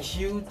way. Directs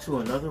you to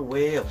another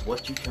way of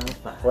what you're trying to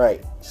find.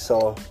 Right.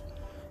 So,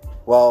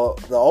 well,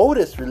 the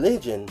oldest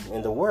religion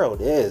in the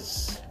world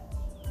is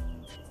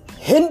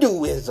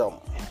Hinduism.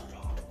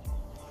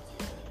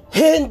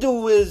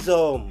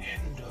 Hinduism.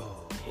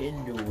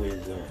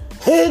 Hinduism.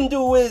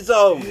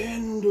 Hinduism.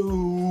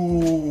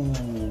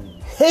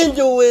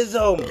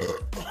 Hinduism.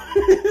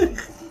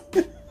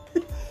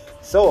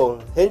 So,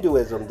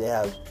 Hinduism, they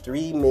have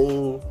three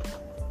main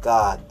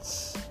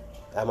gods.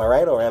 Am I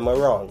right or am I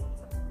wrong?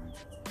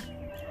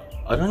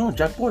 I don't know,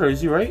 Jack Porter,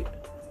 is he right?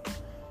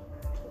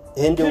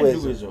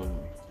 Hinduism.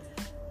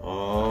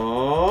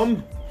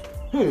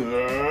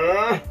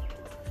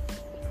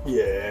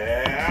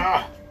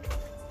 Yeah.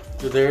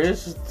 So there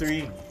is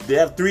they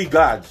have three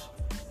gods.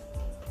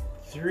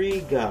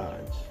 Three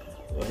gods.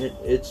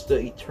 It's the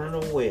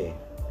eternal way.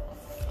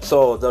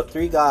 So the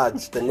three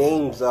gods, the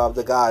names of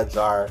the gods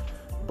are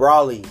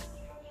Broccoli,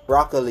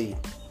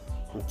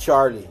 and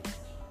Charlie.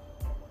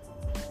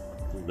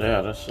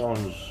 Yeah, that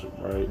sounds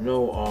right.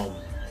 No,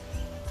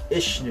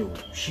 Ishnu,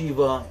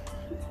 Shiva,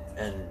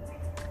 and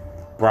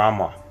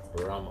Brahma.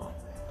 Rama.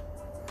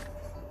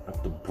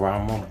 Like the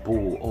Brahma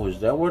Bull. Oh, is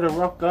that where the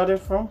rock got it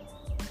from?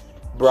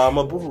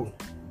 Brahma Boo.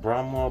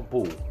 Brahma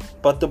Bull.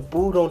 But the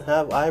Boo don't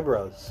have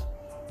eyebrows.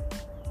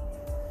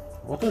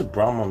 What does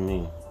Brahma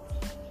mean?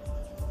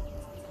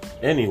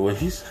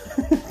 Anyways.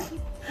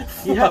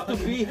 You have to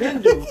be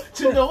Hindu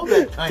to know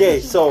that kind Okay,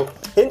 of so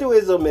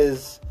Hinduism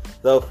is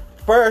the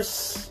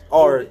first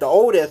or the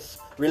oldest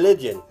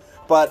religion.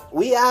 But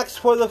we asked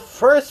for the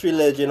first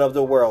religion of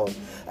the world.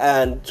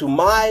 And to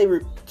my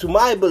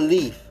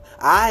belief,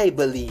 I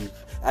believe,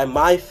 and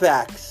my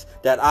facts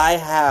that I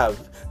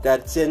have,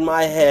 that's in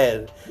my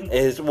head,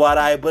 is what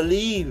I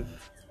believe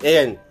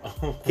in.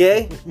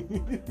 Okay?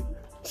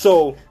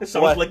 So, it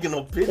sounds like an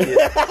opinion.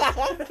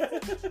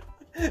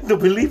 The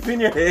belief in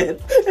your head.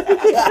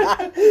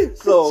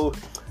 So,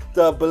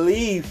 the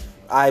belief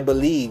I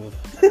believe.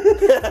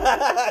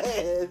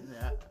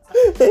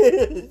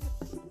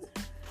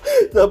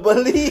 The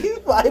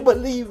belief I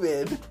believe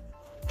in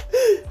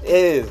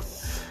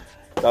is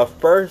the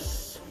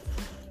first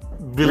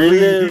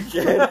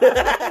religion.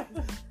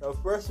 The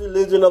first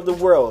religion of the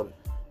world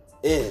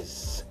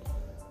is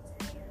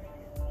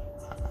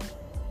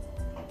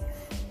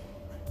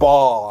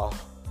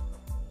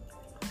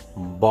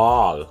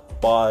Ball.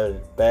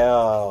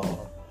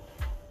 Baal.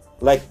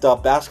 Like the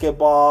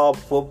basketball,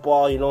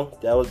 football, you know,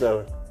 that was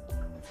the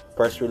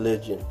first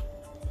religion.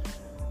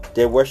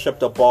 They worship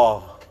the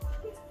ball.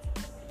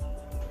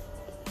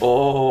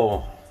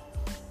 Oh.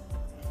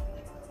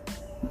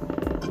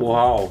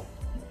 Wow.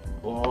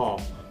 Oh.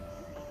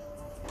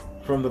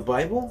 From the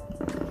Bible?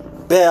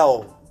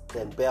 Baal.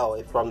 Then Baal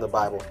is from the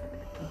Bible.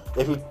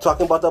 If you're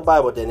talking about the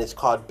Bible, then it's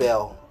called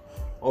Baal.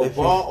 Oh, If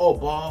you-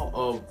 Baal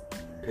of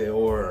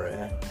Peor.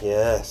 Yeah.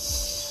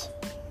 Yes.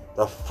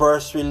 The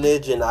first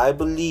religion, I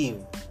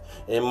believe,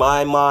 in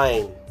my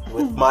mind,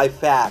 with my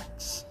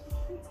facts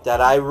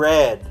that I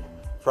read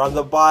from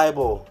the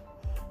Bible,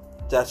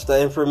 that's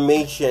the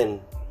information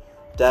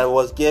that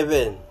was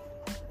given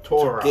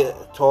Torah.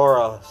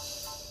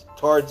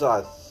 towards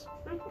us.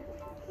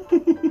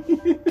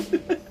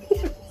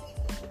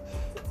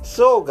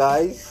 So,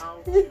 guys, How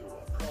to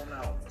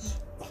pronounce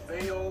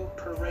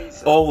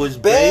Baal-perazim. Oh, it's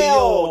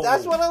Baal. Baal.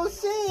 That's what I was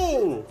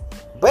saying.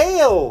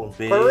 Baal.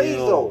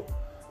 Perazim.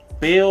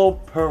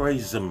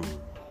 Baal-perazim.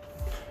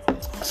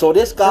 So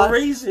this guy.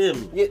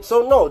 Perazim. Yeah,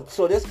 so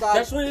this guy.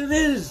 That's what it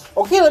is.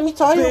 Okay, let me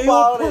tell you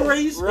about it.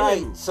 Baal-perazim.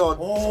 Right. So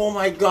Oh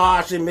my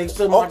gosh, it makes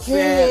so much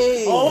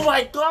Okay. sense. Oh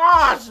my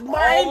gosh,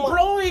 mind Oh my-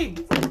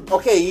 blowing.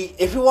 okay,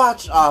 if you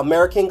watch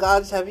American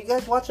Gods, have you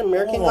guys watched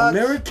American Gods?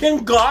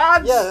 American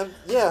Gods? Yeah.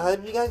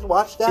 Have you guys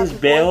watched that? Is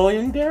before? Baal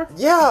in there?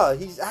 Yeah,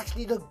 he's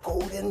actually the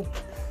golden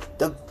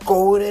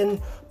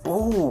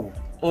bull.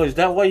 Oh, is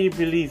that why you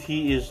believe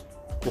he is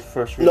the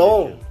first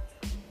No, religion?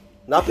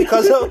 not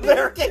because of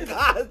American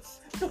Gods.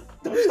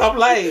 Stop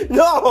lying.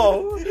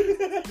 No,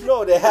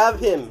 they have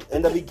him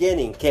in the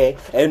beginning, okay?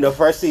 In the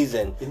first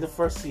season, In the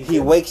first season. he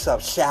wakes up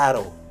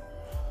Shadow.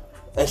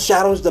 And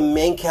Shadow's the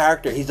main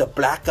character. He's a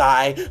black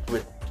guy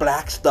with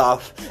black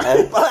stuff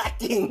and black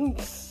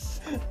things.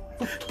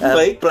 And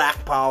Like-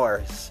 black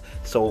powers.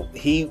 So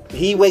he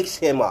wakes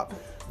him up.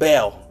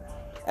 Baal.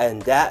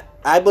 And that,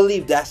 I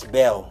believe that's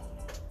Baal.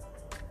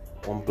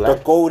 One The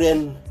black.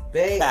 golden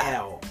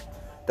Baal.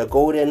 the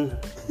golden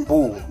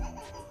bull.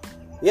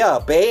 Yeah,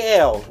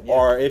 Baal. Yeah.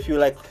 Or if you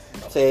like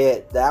say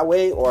it that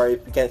way, or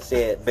if you can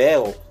say it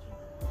Baal.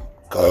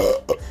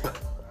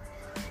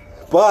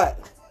 But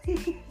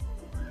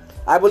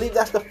I believe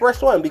that's the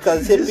first one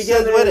because it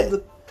begins with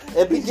it.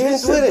 It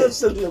begins with it.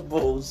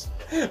 Syllables.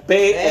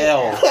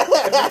 Baal.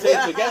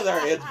 Everything together,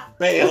 it's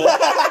Baal.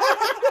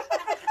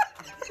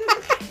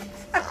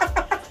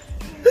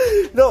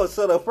 No,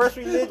 so the first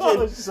religion,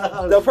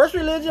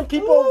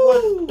 people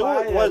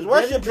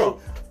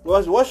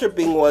was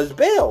worshiping was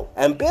Baal,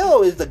 and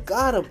Baal is the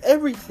god of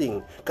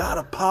everything, god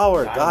of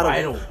power, god of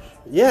idol.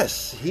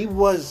 yes, he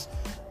was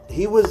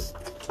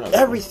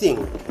everything.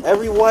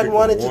 Everyone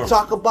wanted to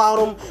talk about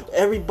him.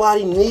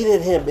 Everybody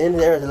needed him in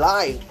their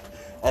life,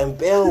 and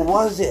Baal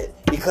was it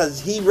because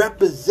he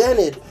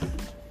represented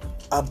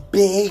a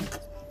big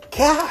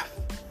calf,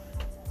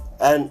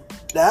 and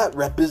that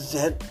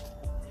represent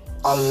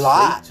a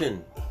lot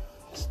Satan.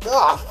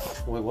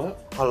 stuff. Wait, what?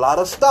 A lot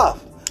of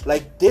stuff.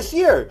 Like this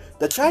year,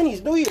 the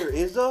Chinese New Year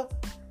is a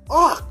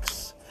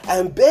ox,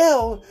 and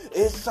Baal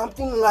is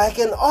something like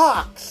an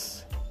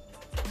ox.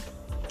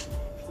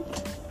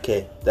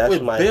 Okay, that's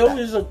Wait, my. Baal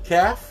is a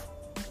calf?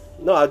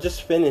 No, I'll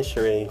just finish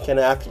already. Can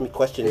I ask me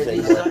questions They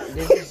anymore?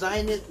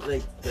 designed it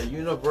like the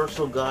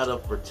universal god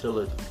of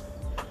fertility,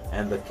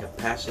 and the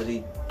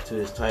capacity to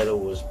his title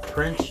was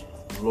Prince,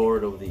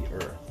 Lord of the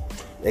Earth.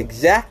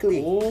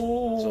 Exactly.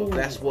 Oh. So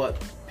that's what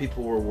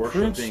people were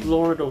Prince, worshiping.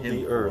 Lord of him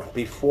the for. earth.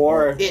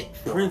 Before, It.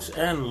 Prince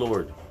and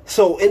Lord.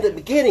 so in the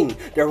beginning,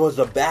 there was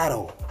a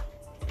battle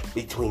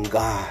between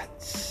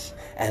gods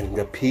and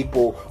the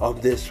people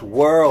of this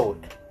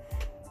world.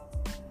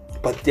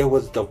 But there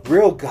was the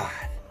real God.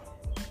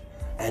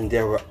 And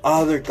there were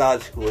other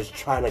gods who was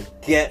trying to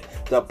get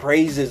the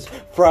praises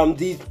from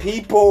these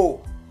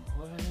people.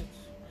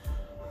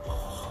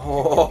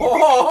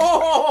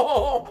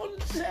 Oh,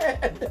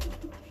 sad.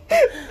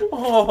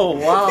 Oh,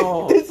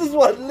 wow. This is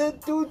what Lynn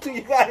do to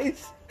you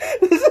guys.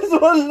 This is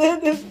what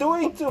Lynn is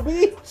doing to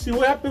me. See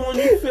what happened when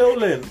you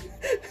fell in?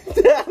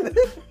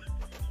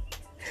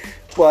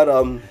 But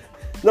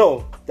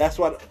no,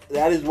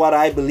 that is what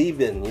I believe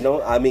in, you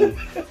know? I mean,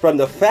 from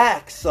the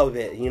facts of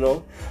it, you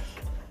know,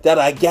 that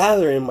I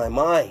gather in my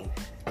mind.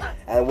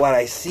 And what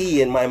I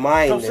see in my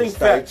mind Don't say and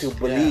start facts. to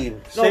believe.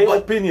 No, Say but-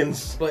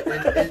 opinions. But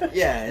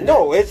and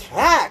No, it's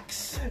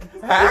facts.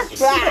 Facts?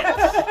 It's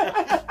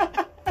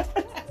facts.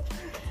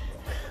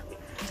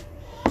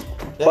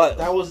 But-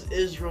 that was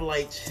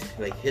Israelite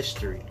like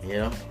history, you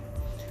know.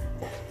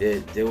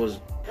 There was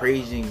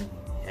praising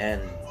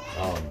and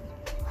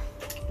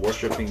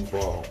worshiping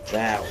Baal.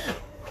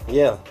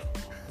 Yeah.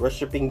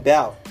 Worshipping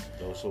Baal.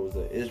 Those was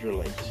the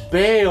Israelites.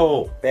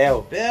 Baal.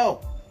 Baal.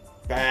 Baal.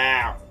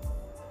 Bah.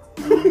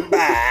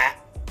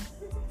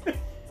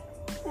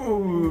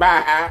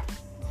 Bah.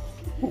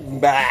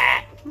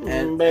 Bah.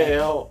 And-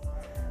 Baal.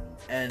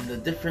 And the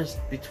difference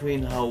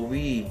between how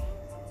we,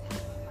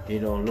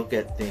 look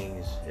at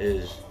things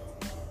is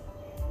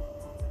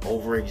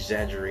over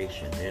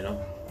exaggeration,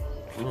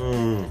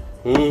 Mm.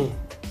 Mm.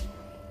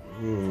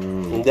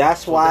 And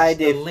that's why that's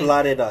they the link.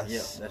 flooded us. Yeah,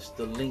 that's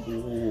the link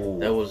Ooh.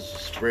 that was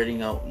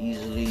spreading out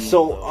easily.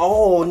 So,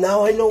 oh,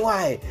 now I know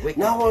why. Wicked.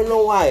 Now I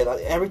know why.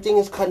 Like, everything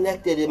is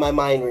connected in my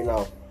mind right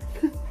now.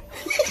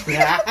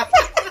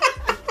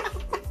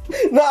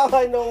 Now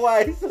I know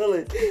why.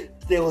 So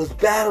they was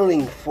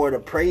battling for the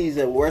praise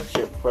and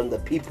worship from the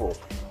people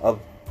of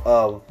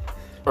Earth.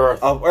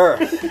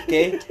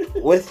 Okay,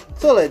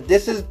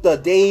 this is the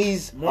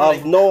days More of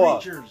like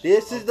Noah. creatures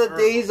This is of the Earth.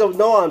 days of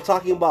Noah I'm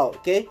talking about.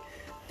 Okay,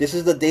 this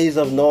is the days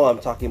of Noah I'm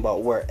talking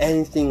about, where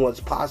anything was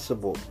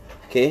possible.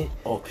 Okay,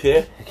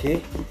 Okay.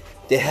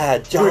 they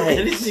had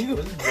giants. Anything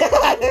was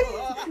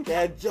They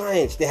had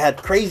giants. They had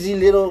crazy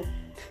little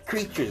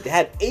creatures. They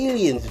had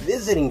aliens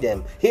visiting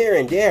them here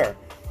and there.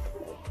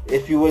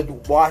 If you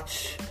would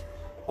watch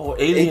Oh,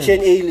 aliens.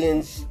 Ancient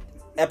Aliens,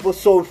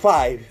 episode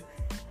 5,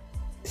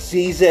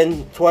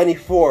 season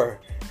 24,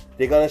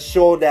 they're gonna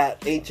show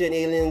that ancient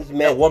aliens Yeah,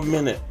 met 1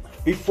 minute.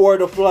 before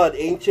the flood.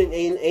 Ancient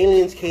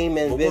aliens came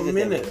and One visited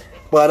them. minute.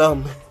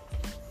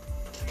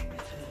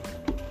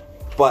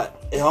 But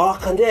it all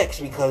connects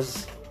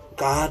because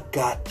God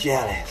got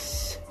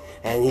jealous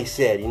and he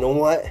said, you know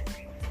what?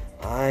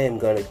 I am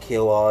gonna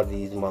kill all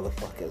these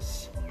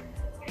motherfuckers.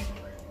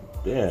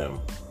 Damn.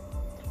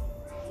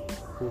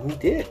 And he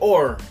did.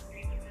 Or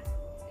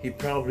he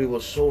probably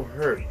was so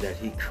hurt that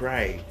he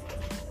cried,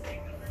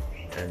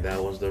 and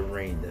that was the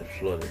rain that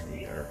flooded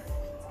the earth.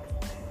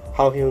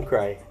 How him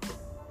cry?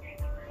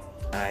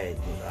 I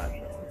do not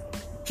know.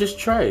 Just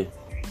try.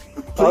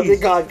 How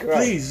did God cry?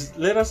 Please,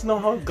 let us know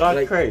how God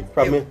Like- cried.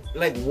 From It-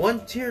 like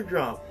one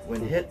teardrop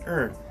when hit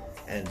earth,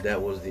 and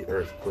that was the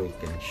earthquake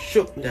and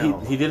shook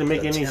down. He didn't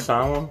make the any temple.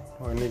 sound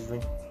or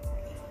anything.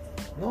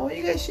 No,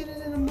 you guys seen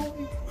it in the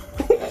movie.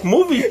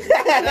 Movie.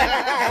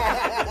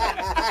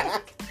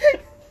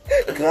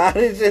 God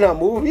is in a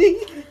movie?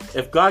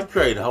 If God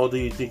cried, how do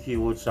you think he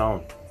would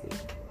sound?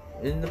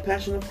 In the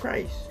Passion of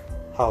Christ,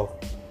 How?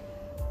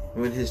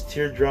 when his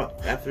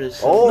teardrop after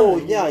his Oh,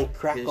 son, yeah, and his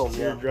crackle. Yeah.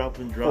 teardrop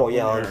and drop Oh,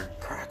 yeah, on on earth,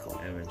 crackle.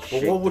 and would But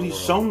shake what would the he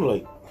world. sound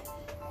like?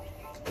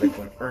 Like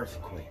an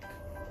earthquake.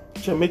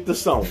 Just make the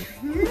sound.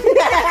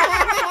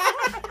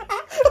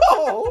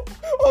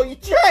 Oh, you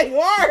trying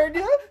hard,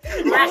 huh?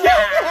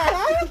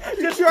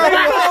 You're trying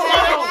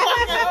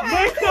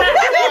hard.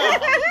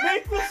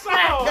 Make the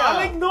sound.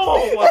 I know.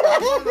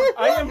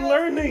 I am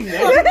learning.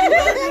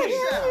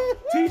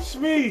 Teach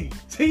me.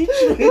 Hey,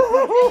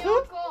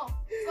 Uncle,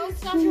 go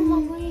Sasha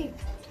Malik.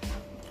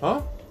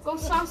 Huh? Go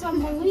Sasha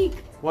Malik.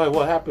 Why?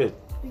 What happened?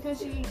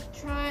 Because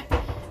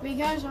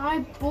I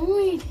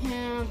bullied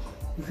him.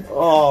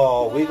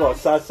 Oh, we gonna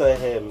sasa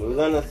him. We're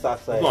gonna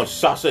sasa We're him gonna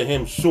sasa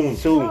him soon.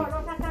 soon.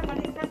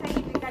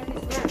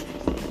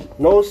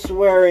 No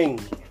swearing,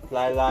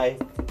 Lai.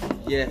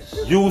 Yes.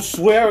 You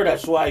swear.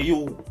 That's why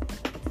you.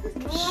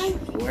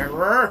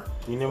 Wherever.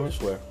 You never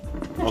swear.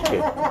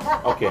 Okay.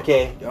 Okay.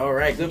 Okay, All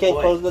right. you Good can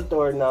boy. close the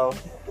door now.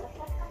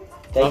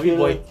 Thank Love you, you,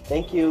 boy.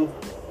 Thank you.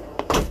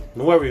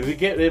 Don't worry. We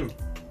get him.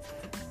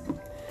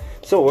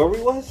 So where we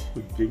was?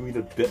 Give me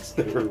the best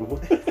ever.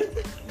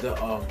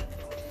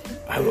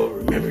 I will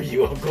remember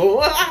you, Uncle.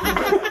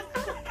 I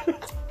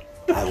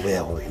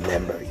will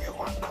remember you,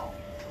 Uncle.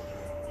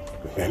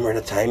 Remember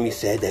the time you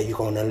said that you're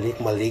gonna lick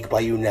Malik,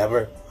 but you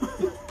never?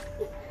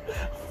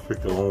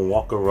 Freaking gonna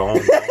walk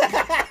around.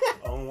 I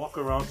don't walk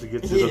around to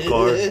get to the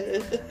car.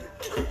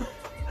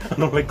 I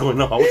don't like going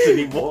to the house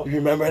anymore. You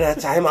remember that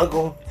time,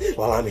 Uncle?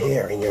 Well, I'm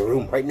here in your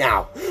room right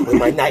now with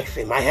my knife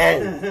in my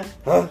hand.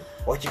 Huh?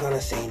 What you gonna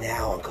say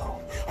now,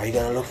 Uncle? Are you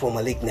gonna look for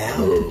Malik now?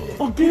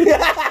 Okay.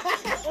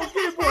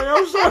 Okay, boy.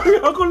 I'm sorry.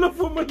 I'm gonna look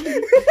for my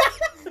leave.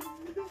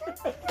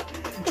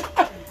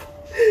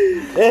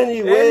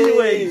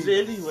 Anyways.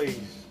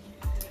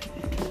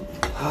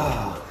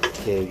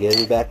 Okay,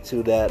 getting back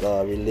to that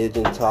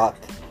religion talk.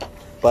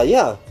 But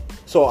yeah,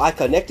 so I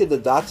connected the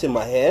dots in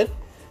my head,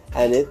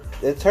 and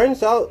it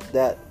turns out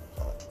that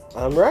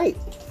I'm right.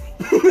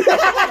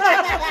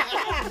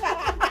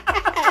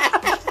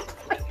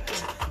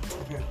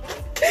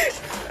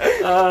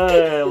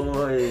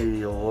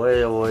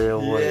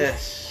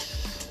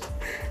 Yes.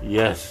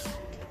 Yes.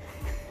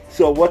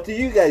 So what do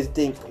you guys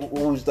think?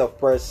 Who's the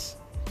first,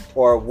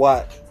 or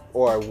what,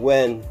 or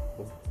when,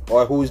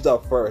 or who's the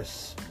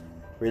first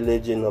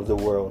religion of the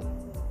world?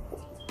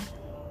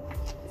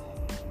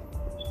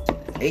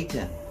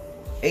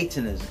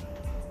 Atonism.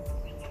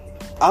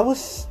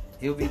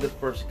 He'll be the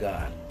first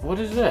god. What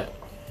is that?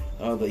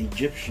 The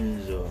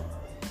Egyptians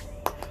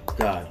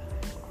god.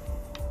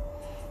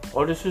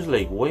 Oh, this is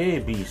like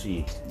way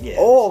BC. Yeah.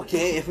 Oh,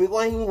 okay. If we're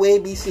going way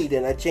BC,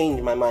 then I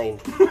changed my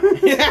mind.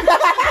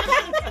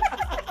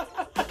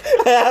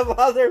 I have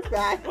other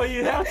facts. Well,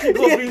 you have to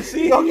go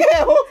BC.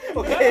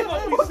 Okay.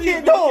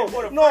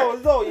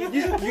 No.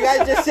 You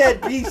guys just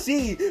said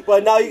BC,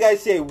 but now you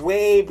guys say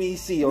way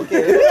BC.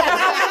 Okay.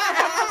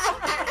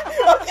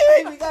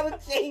 Okay, we gotta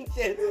change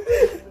it.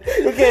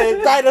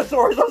 Okay,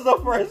 dinosaurs was the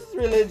first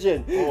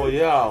religion. Oh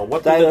yeah.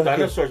 What did the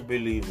dinosaurs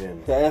believe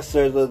in?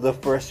 Dinosaurs was the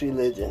first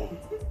religion.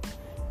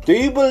 Do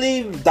you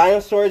believe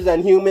dinosaurs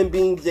and human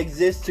beings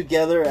exist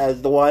together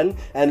as the one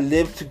and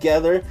live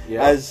together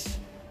Yeah. as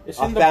It's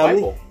a in the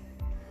family? Bible.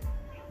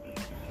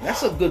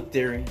 That's a good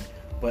theory,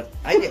 but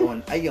I get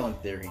one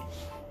theory.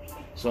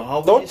 So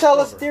how? Don't tell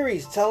us discover-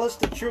 theories. Tell us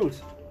the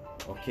truth.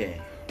 Okay.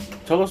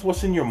 Tell us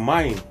what's in your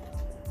mind.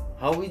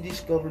 How we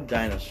discovered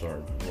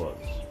dinosaurs was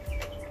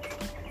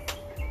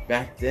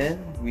back then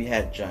we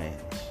had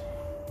giants,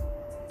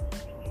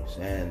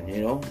 and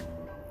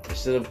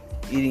instead of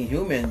eating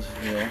humans,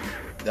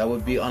 that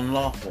would be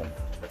unlawful.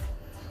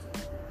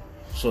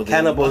 So they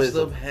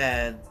Cannibalism. must have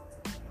had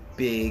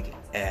big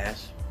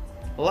ass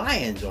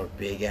lions or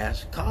big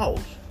ass cows.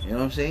 You know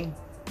what I'm saying?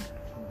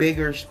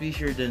 Bigger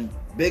species than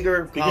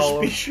bigger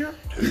cows.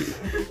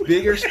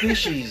 Bigger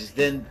species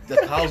than the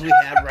cows we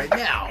have right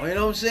now. You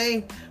know what I'm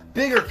saying?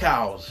 Bigger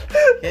cows.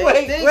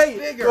 Okay? Think Wait,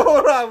 bigger.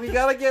 hold on. We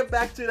gotta get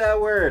back to that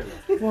word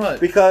What?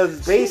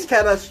 because base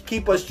cannot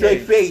keep a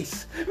straight Okay.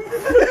 face.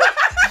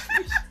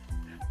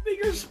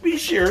 Bigger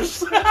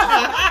species.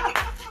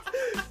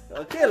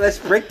 Okay, let's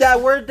break that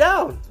word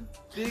down.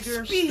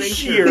 Bigger Species.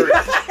 species.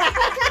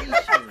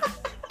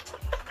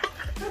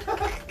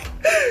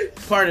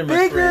 Pardon my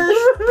Bigger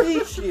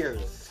French.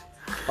 species.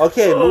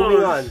 Okay,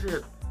 moving on.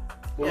 Shit.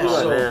 Moving Yeah,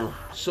 on. man.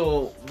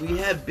 So we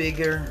had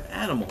bigger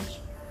animals.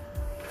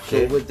 So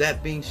Okay. with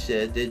that being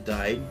said, they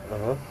died.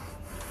 Uh-huh.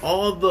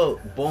 All the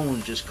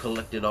bones just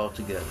collected all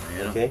together.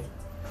 Okay.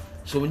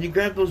 So when you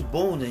grab those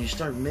bones and you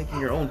start making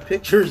your own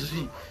pictures,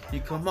 you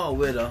come out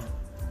with a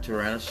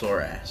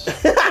Tyrannosaurus.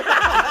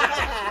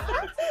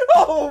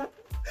 Oh,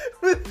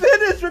 we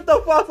finished with the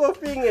Papa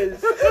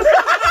Fingers.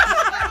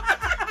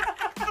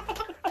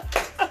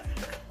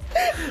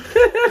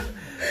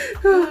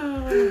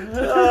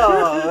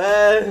 Oh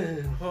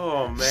man.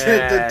 Oh man.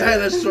 the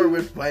dinosaur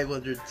with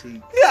 500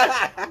 teeth.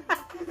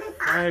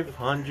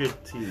 500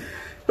 teeth.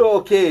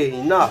 Okay,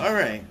 enough. All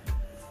right.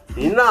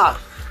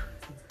 Enough.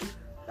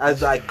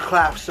 As I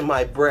clasp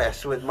my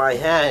breast with my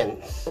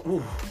hands.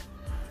 Ooh.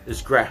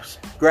 It's grass.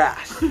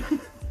 Grass.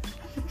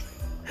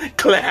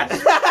 Class.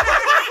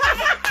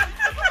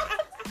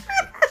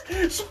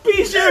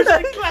 Species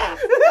and class.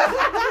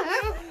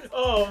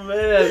 Oh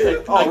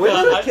man. Oh, we're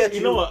gonna catch You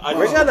you. know what?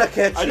 We're gonna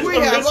catch I you. just We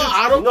wanna have listen- an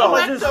auto No,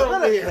 collector I'm gonna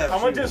over here. catch I'm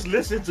gonna you. just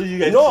listen to you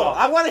guys No, talk.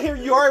 I want to hear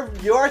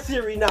your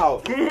theory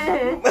now.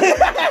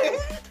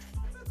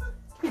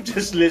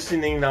 Just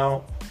listening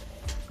now.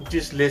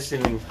 Just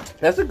listening.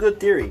 That's a good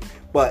theory,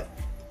 but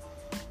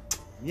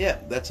Yeah,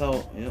 that's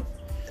how,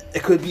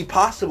 it could be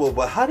possible.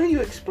 But how do you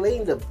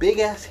explain the big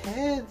ass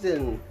heads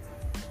and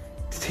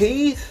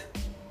teeth?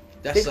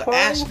 That's Big the bone?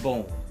 ass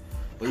bone.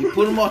 But you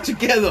put them all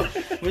together.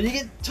 When you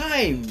get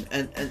time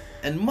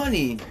and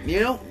money,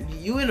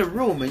 you in a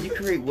room and you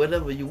create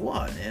whatever you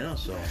want,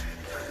 So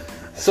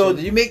So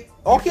you make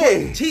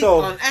okay, teeth so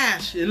on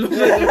ass. It looks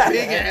like a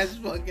big ass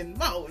fucking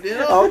mouth,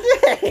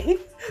 okay,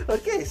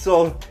 okay.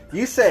 So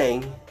you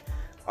saying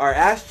our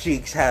ass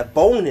cheeks have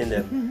bone in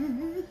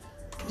them?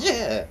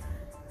 Yeah.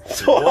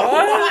 So,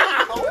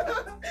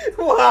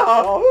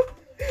 wow,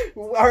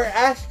 our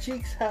ass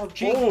cheeks have bone.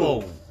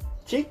 Cheekbone.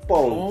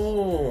 Cheekbones.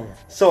 Oh.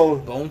 So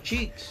Bone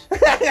cheeks.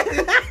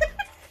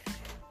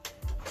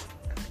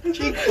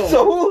 Cheekbone.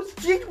 so whose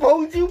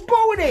cheekbones you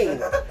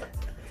boning?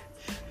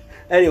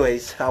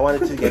 Anyways, I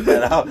wanted to get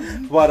that out,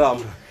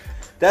 but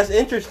that's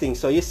interesting.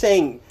 So you're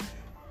saying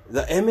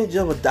the image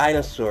of a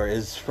dinosaur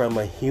is from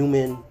a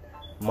human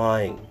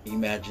mind?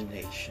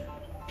 Imagination.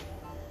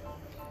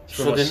 It's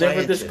So from a they never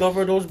scientist.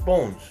 discovered those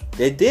bones.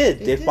 They did.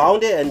 They did.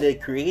 found it and they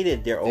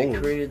created their They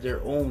own. created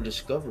their own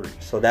discovery.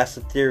 So that's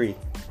the theory.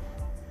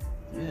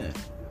 Yeah.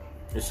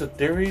 It's a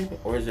theory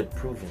or is it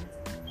proven?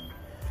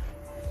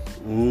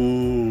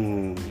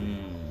 Mm.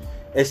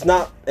 It's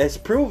not. It's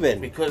proven.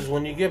 Because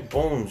when you get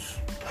bones,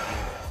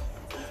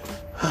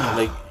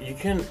 like you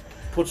can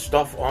put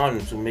stuff on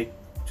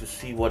to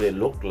see what it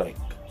looked like.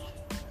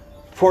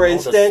 For You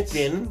know, the instance,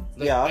 skin.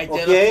 yeah.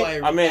 Identify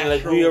Okay. I mean,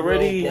 like we natural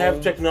already have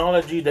bone.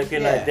 technology that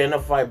can Yeah.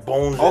 identify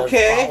bones.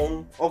 Okay. As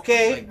bone.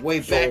 Okay. Like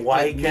way So back.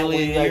 why like can't we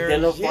million years.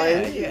 identify yeah,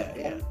 it? Yeah,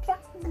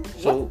 yeah.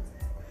 So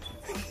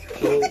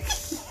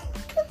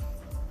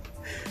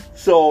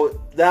So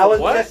that was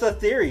What? just a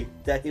theory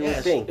that he was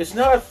Yes. saying. It's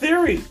not a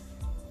theory.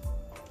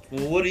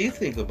 well, what do you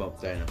think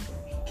about dinosaurs?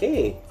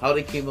 Okay, How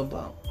they came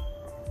about?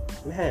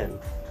 man.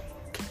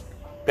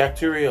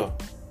 Bacteria.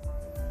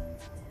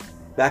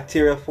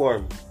 Bacteria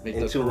form Like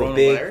into the a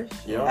big coronavirus?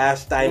 Yeah.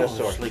 ass dinosaur.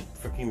 No, it's like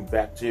freaking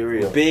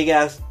bacteria. Big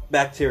ass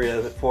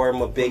bacteria that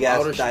form a big From ass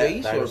outer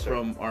space or dinosaur.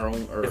 from our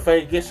own Earth? If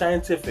I get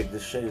scientific,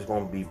 this shit is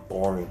gonna be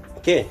boring.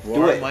 Okay, Well,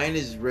 do our it. mind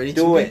is ready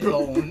Do to it. be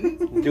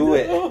blown. Do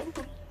it.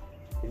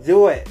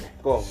 Do it.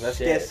 Go. Let's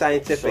get Shit.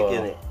 scientific So-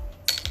 in it.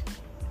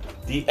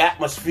 The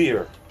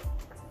atmosphere.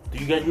 Do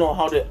you guys know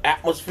how the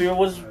atmosphere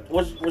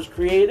was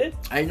created?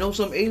 I know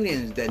some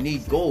aliens that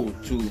need gold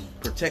to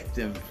protect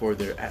them for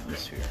their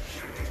atmosphere.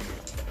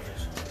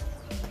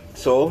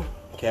 So,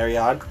 carry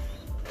on.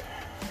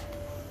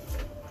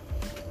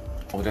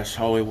 Oh, that's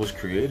how it was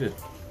created.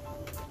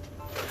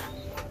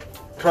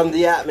 From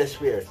the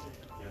atmosphere.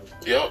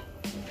 Yep.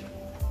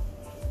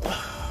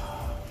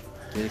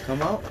 Did it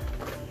come out?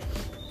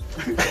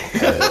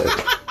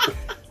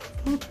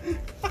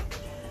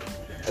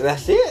 And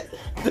that's it.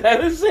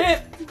 That is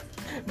it.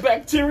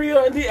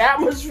 Bacteria in the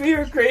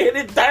atmosphere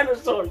created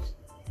dinosaurs.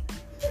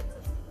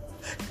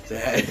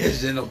 That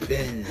is an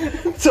opinion.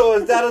 So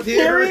is that a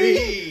theory?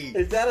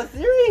 Theory. Is that a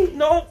theory?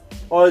 No,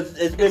 Or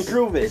it's been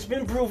proven? it's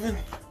been proven.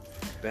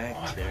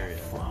 Bacteria.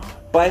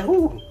 By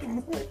who?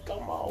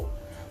 Come on.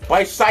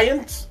 By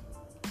science.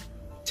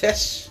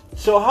 Tests.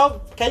 So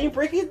how can you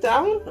break it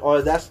down?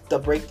 Or that's the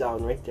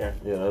breakdown right there.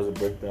 Yeah, that was a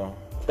breakdown.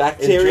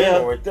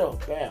 Bacteria, right there.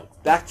 Bam.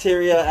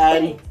 bacteria,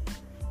 and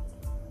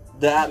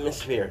the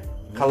atmosphere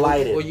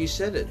collided. Well, you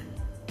said it.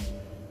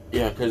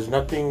 Yeah, because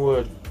nothing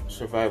would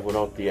survive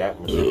without the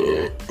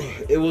atmosphere.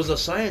 It was a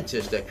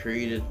scientist that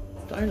created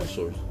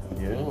dinosaurs.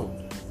 Yeah.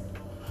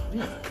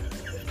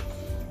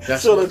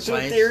 That's So what the two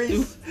science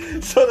theories,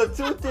 do. so the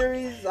two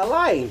theories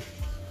align.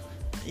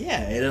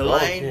 Yeah, it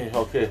aligned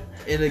Okay.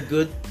 in a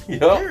good Yeah.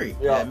 theory.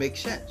 Yeah. That makes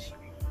sense.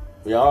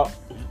 Yeah.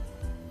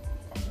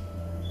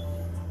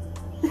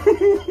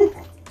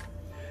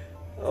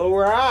 All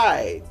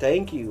right,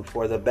 thank you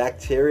for the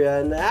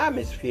bacteria in the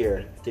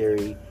atmosphere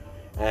theory,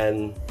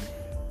 and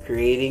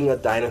creating a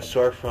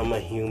dinosaur from a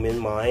human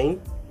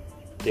mind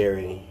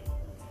theory.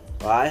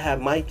 Well, I have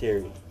my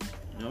theory.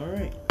 All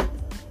right.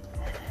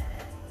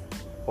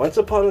 Once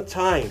upon a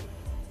time,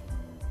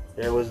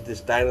 there was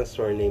this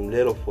dinosaur named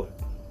Littlefoot.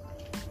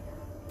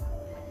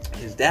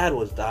 His dad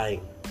was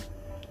dying.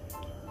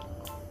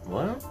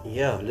 What?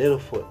 Yeah,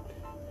 Littlefoot.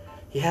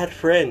 He had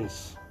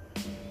friends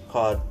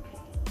called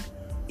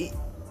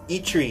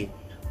Dimitri.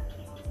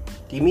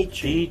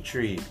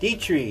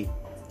 Petri.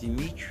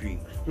 Dimitri.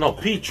 No,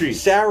 Petri.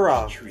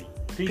 Sarah.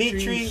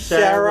 Petri,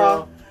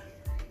 Sarah.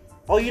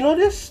 Oh, you know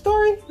this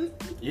story?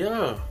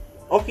 Yeah.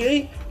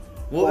 Okay.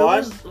 Well, Well, it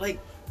was like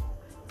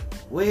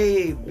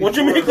way. What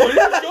you mean? before-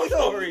 This is your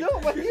story. No,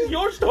 but This is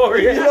your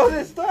story. You know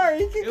this story.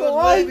 You can It go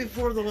was way on.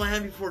 before the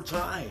Land Before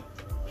Time.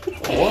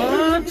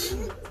 What?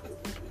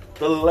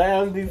 The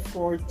Land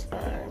Before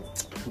Time.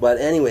 But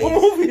anyway.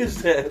 What movie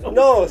is that?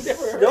 No,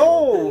 Never heard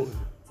no. of this.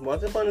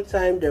 Once upon a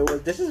time, there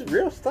was. This is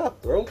real stuff,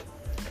 bro.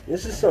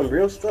 This is some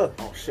real stuff.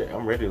 Oh shit!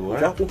 I'm ready to learn.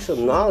 Dropping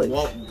some knowledge.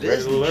 Walt Ready to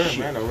Disney learn, shit.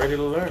 man. I'm ready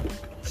to learn.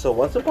 So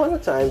once upon a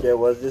time, there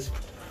was this.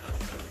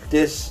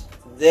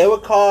 They were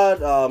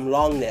called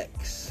long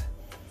necks.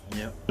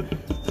 Yep.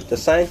 The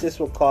scientists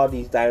would call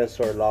these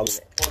dinosaur long necks,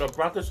 For the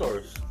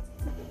Brontosaurus.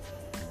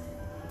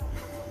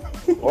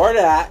 or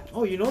that.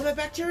 Oh, you know that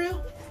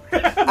bacteria?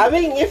 I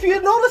mean, if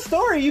you know the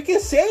story, you can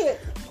say it.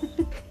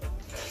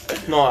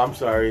 No, I'm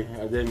sorry.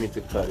 I didn't mean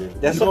to cut it.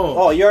 That's No.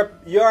 oh,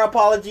 your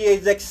apology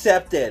is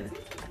accepted.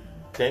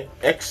 Okay.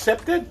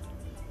 Accepted?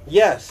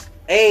 Yes,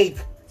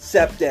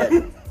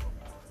 accepted.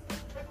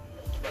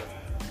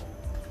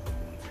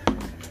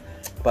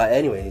 But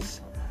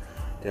anyways,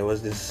 there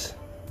was this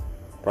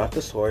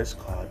brontosaurus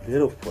called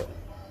Littlefoot,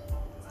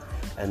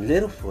 and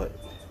Littlefoot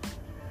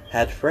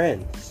had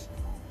friends.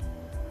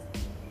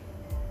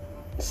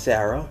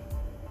 Sarah,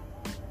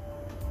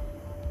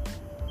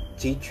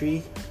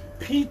 Petri,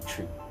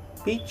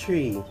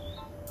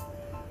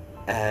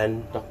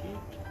 and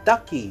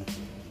Ducky.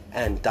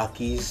 and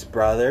Ducky's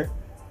brother,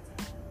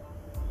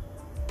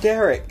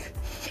 Derek.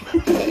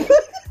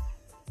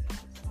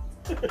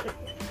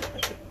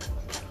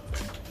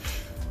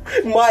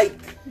 Mike.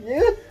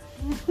 Yeah?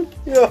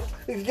 Yeah,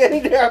 it's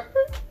getting there.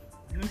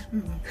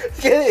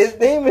 His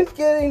name is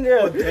getting there.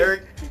 Oh,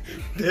 Derek.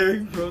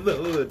 Derek from the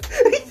hood.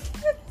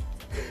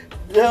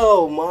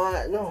 No,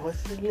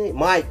 what's his name?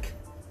 Mike.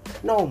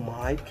 No,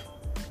 Mike.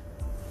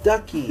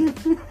 Ducky.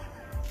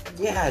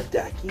 Yeah,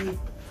 Ducky.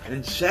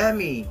 And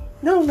Sammy.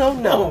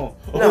 No.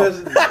 Oh,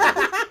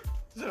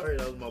 sorry,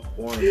 that was my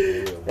porn.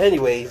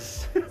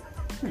 Anyways.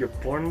 Your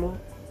porn movie?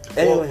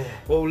 Anyway.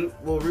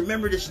 Well,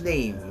 remember this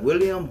name,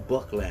 William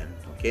Buckland,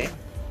 okay?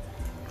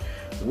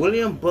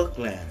 William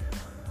Buckland,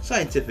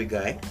 scientific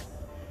guy,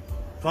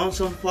 found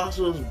some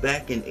fossils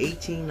back in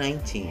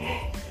 1819,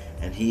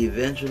 and he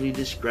eventually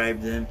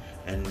described them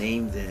and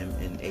named them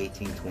in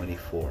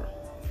 1824.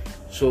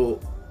 So,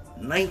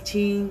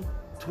 19,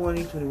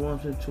 20, 21,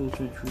 22,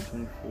 23,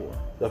 24.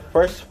 The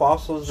first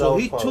fossils So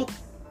that he were found. took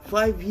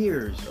 5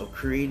 years of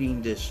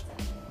creating this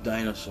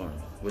dinosaur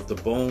with the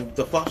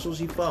fossils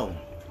he found,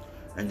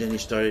 and then he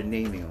started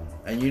naming them.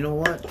 And you know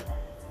what?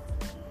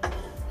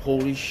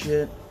 Holy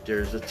shit!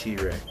 There's a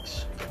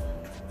T-Rex.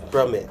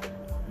 from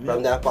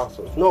that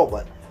fossil. No,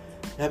 but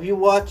have you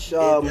watched? It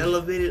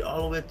elevated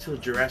all the way to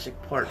Jurassic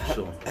Park.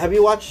 So Have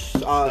you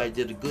watched I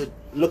did a good.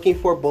 Looking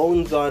for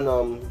Bones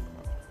on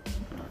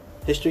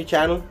History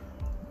Channel?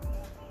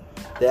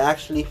 They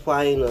actually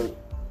find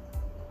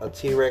a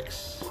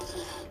T-Rex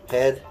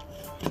head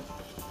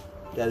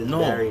that is No.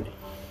 buried.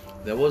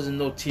 There wasn't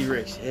no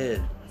T-Rex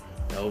head.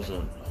 That was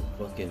a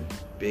fucking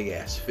big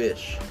ass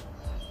fish.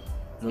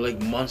 You know,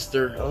 like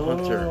Monster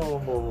Hunter.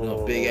 You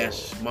know, big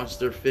ass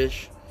monster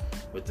fish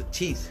with the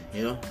teeth.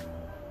 You know.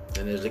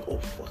 And it's like, oh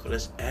fuck,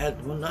 let's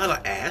add not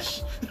an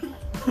ass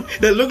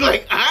that look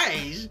like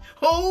eyes.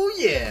 Oh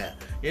yeah.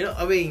 You know,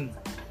 I mean,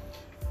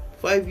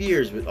 5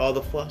 years with all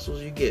the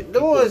fossils you get.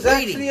 No, it's People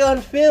waiting. actually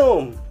on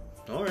film.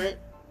 All right.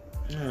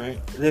 All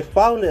right. They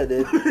found it.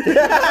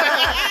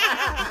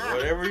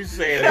 Whatever you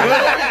say.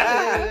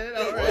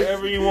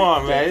 Whatever you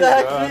want, man. It's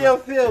actually on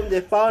film.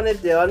 They found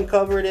it, they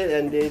uncovered it,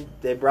 and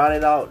they brought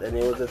it out, and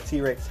it was a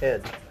T-Rex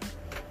head.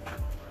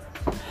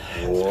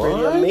 It's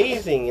pretty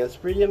amazing. It's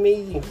pretty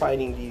amazing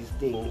finding these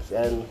things,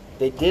 and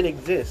they did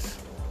exist.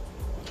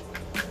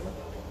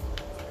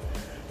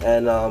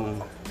 And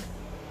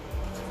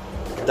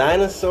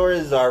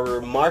dinosaurs are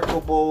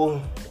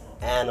remarkable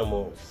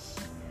animals.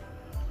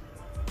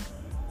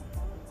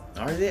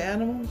 Are they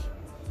animals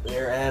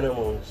They're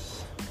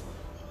animals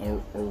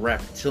or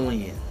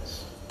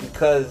reptilians?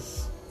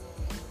 because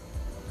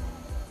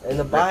in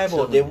the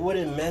Bible they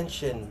wouldn't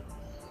mention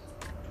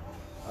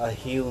a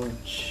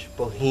huge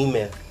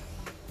behemoth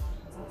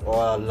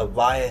or a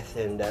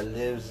leviathan that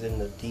lives in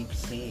the deep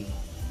sea.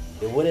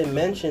 They wouldn't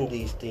mention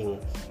these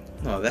things.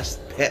 No, that's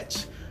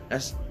pets.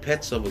 That's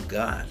pets of a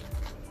god.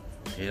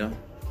 You know?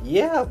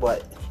 Yeah,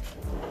 but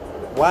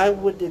why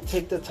would they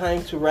take the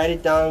time to write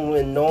it down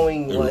when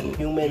knowing what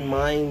human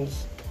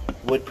minds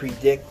would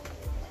predict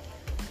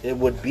it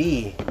would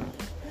be?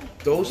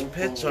 Those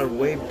pets are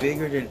way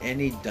bigger than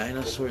any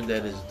dinosaur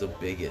that is the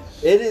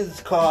biggest. It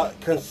is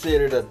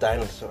considered a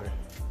dinosaur.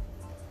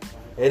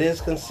 It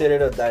is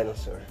considered a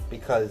dinosaur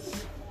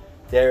because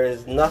there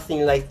is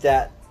nothing like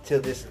that to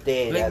this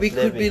day. Like that's we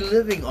could be living.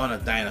 living on a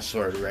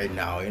dinosaur right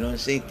now, you know what I'm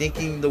saying?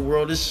 Thinking the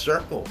world is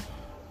circle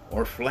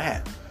or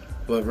flat.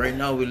 But right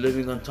now we're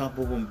living on top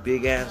of a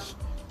big ass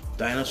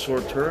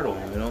dinosaur turtle,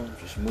 you know,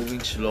 just moving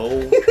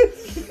slow.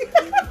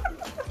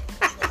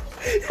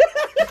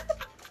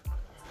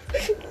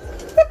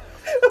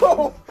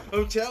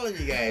 I'm telling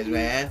you guys,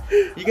 man.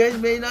 You guys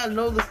may not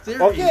know the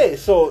theory. Okay,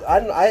 so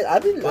I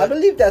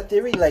believe that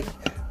theory. Like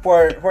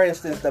for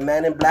instance, the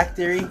Man in Black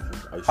theory,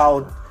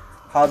 how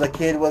the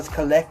kid was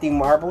collecting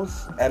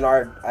marbles and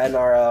our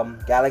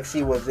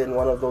galaxy was in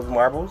one of those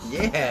marbles.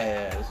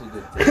 Yeah, that's a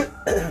good theory.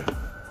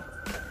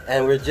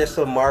 And we're just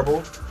a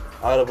marble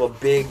out of a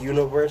big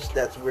universe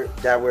that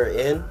we're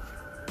in,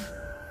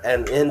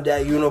 and in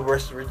that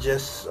universe we're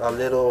just a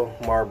little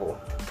marble,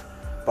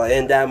 but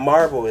in that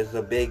marble is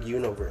a big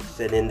universe,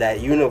 and in that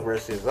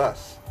universe is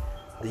us,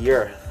 the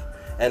Earth,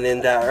 and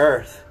in that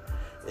Earth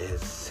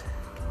is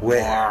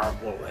where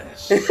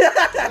Marvelous.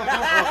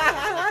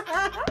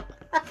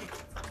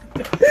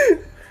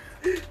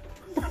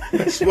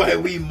 That's why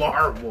we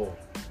marvel.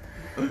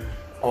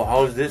 Oh,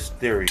 how's this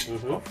theory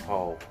of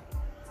how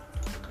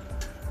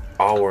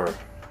our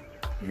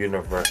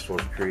universe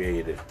was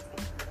created?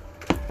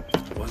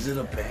 Was it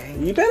a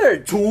bang? You better.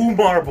 2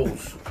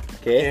 marbles.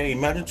 Okay. Yeah,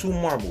 imagine 2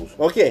 marbles.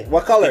 Okay.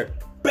 What color?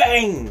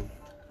 Bang!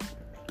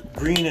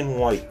 Green and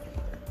white.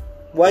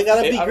 Why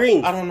gotta be I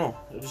green? don't know.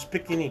 Just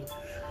pick any.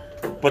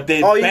 But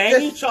they Oh, you bang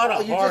just, each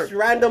other you hard. just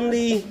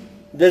randomly.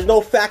 There's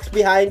no facts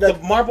behind The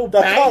marble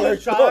the bang color.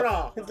 each other.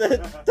 No,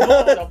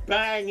 the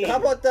bang. How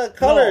about the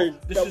colors? No,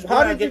 this is How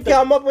where I did you get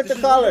come up with this the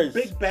is where colors?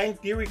 Big Bang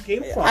Theory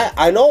came from.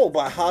 I know,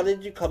 but how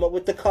did you come up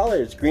with the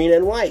colors, green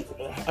and white?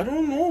 I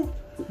don't know.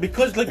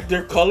 Because like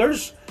they're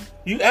colors.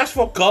 You ask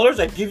for colors,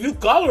 I give you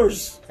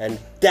colors. And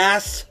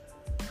that's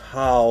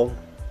how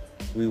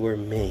we were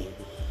made.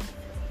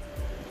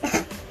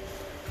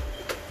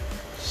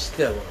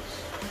 Stellas.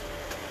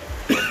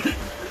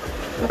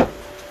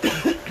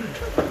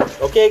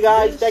 Okay,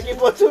 guys, thank you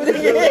for tuning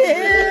in. You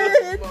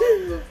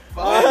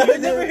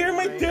never hear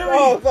my theory.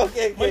 Oh,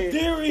 okay, My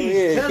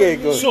theory. Okay,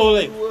 good. So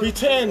like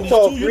pretend these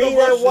So 2 green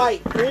universes. and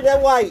white, green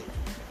and white.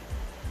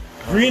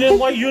 Green and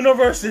white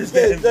universes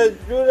then. The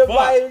green and But-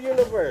 white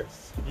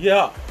universe.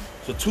 Yeah.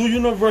 So 2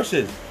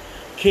 universes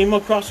came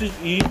across it.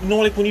 You know,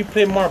 like when you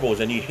play marbles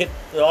and you hit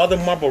the other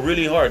marble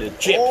really hard, it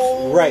chips.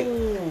 Right.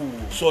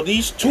 So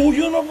these 2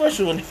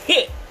 universes will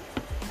hit,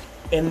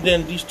 and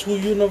then these 2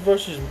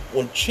 universes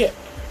will chip,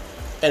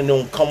 and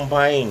then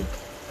combine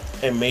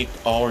and make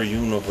our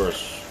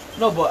universe.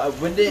 No, but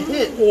when they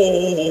hit,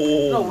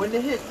 Oh. no, when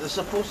they hit, they're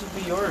supposed to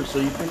be yours. So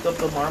you pick up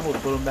the marble,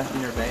 put them back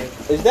in your bag.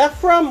 Is that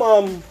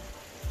from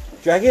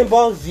Dragon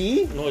Ball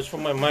Z? No, it's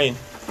from my mind.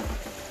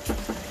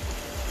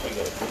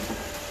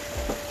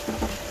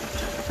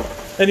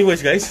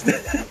 Anyways, guys,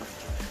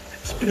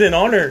 it's been an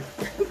honor.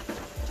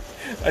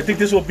 I think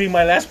this will be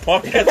my last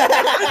podcast.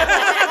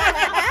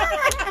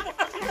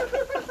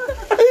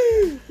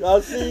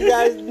 I'll see you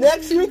guys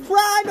next week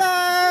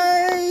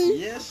Friday.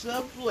 Yes,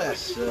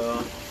 bless.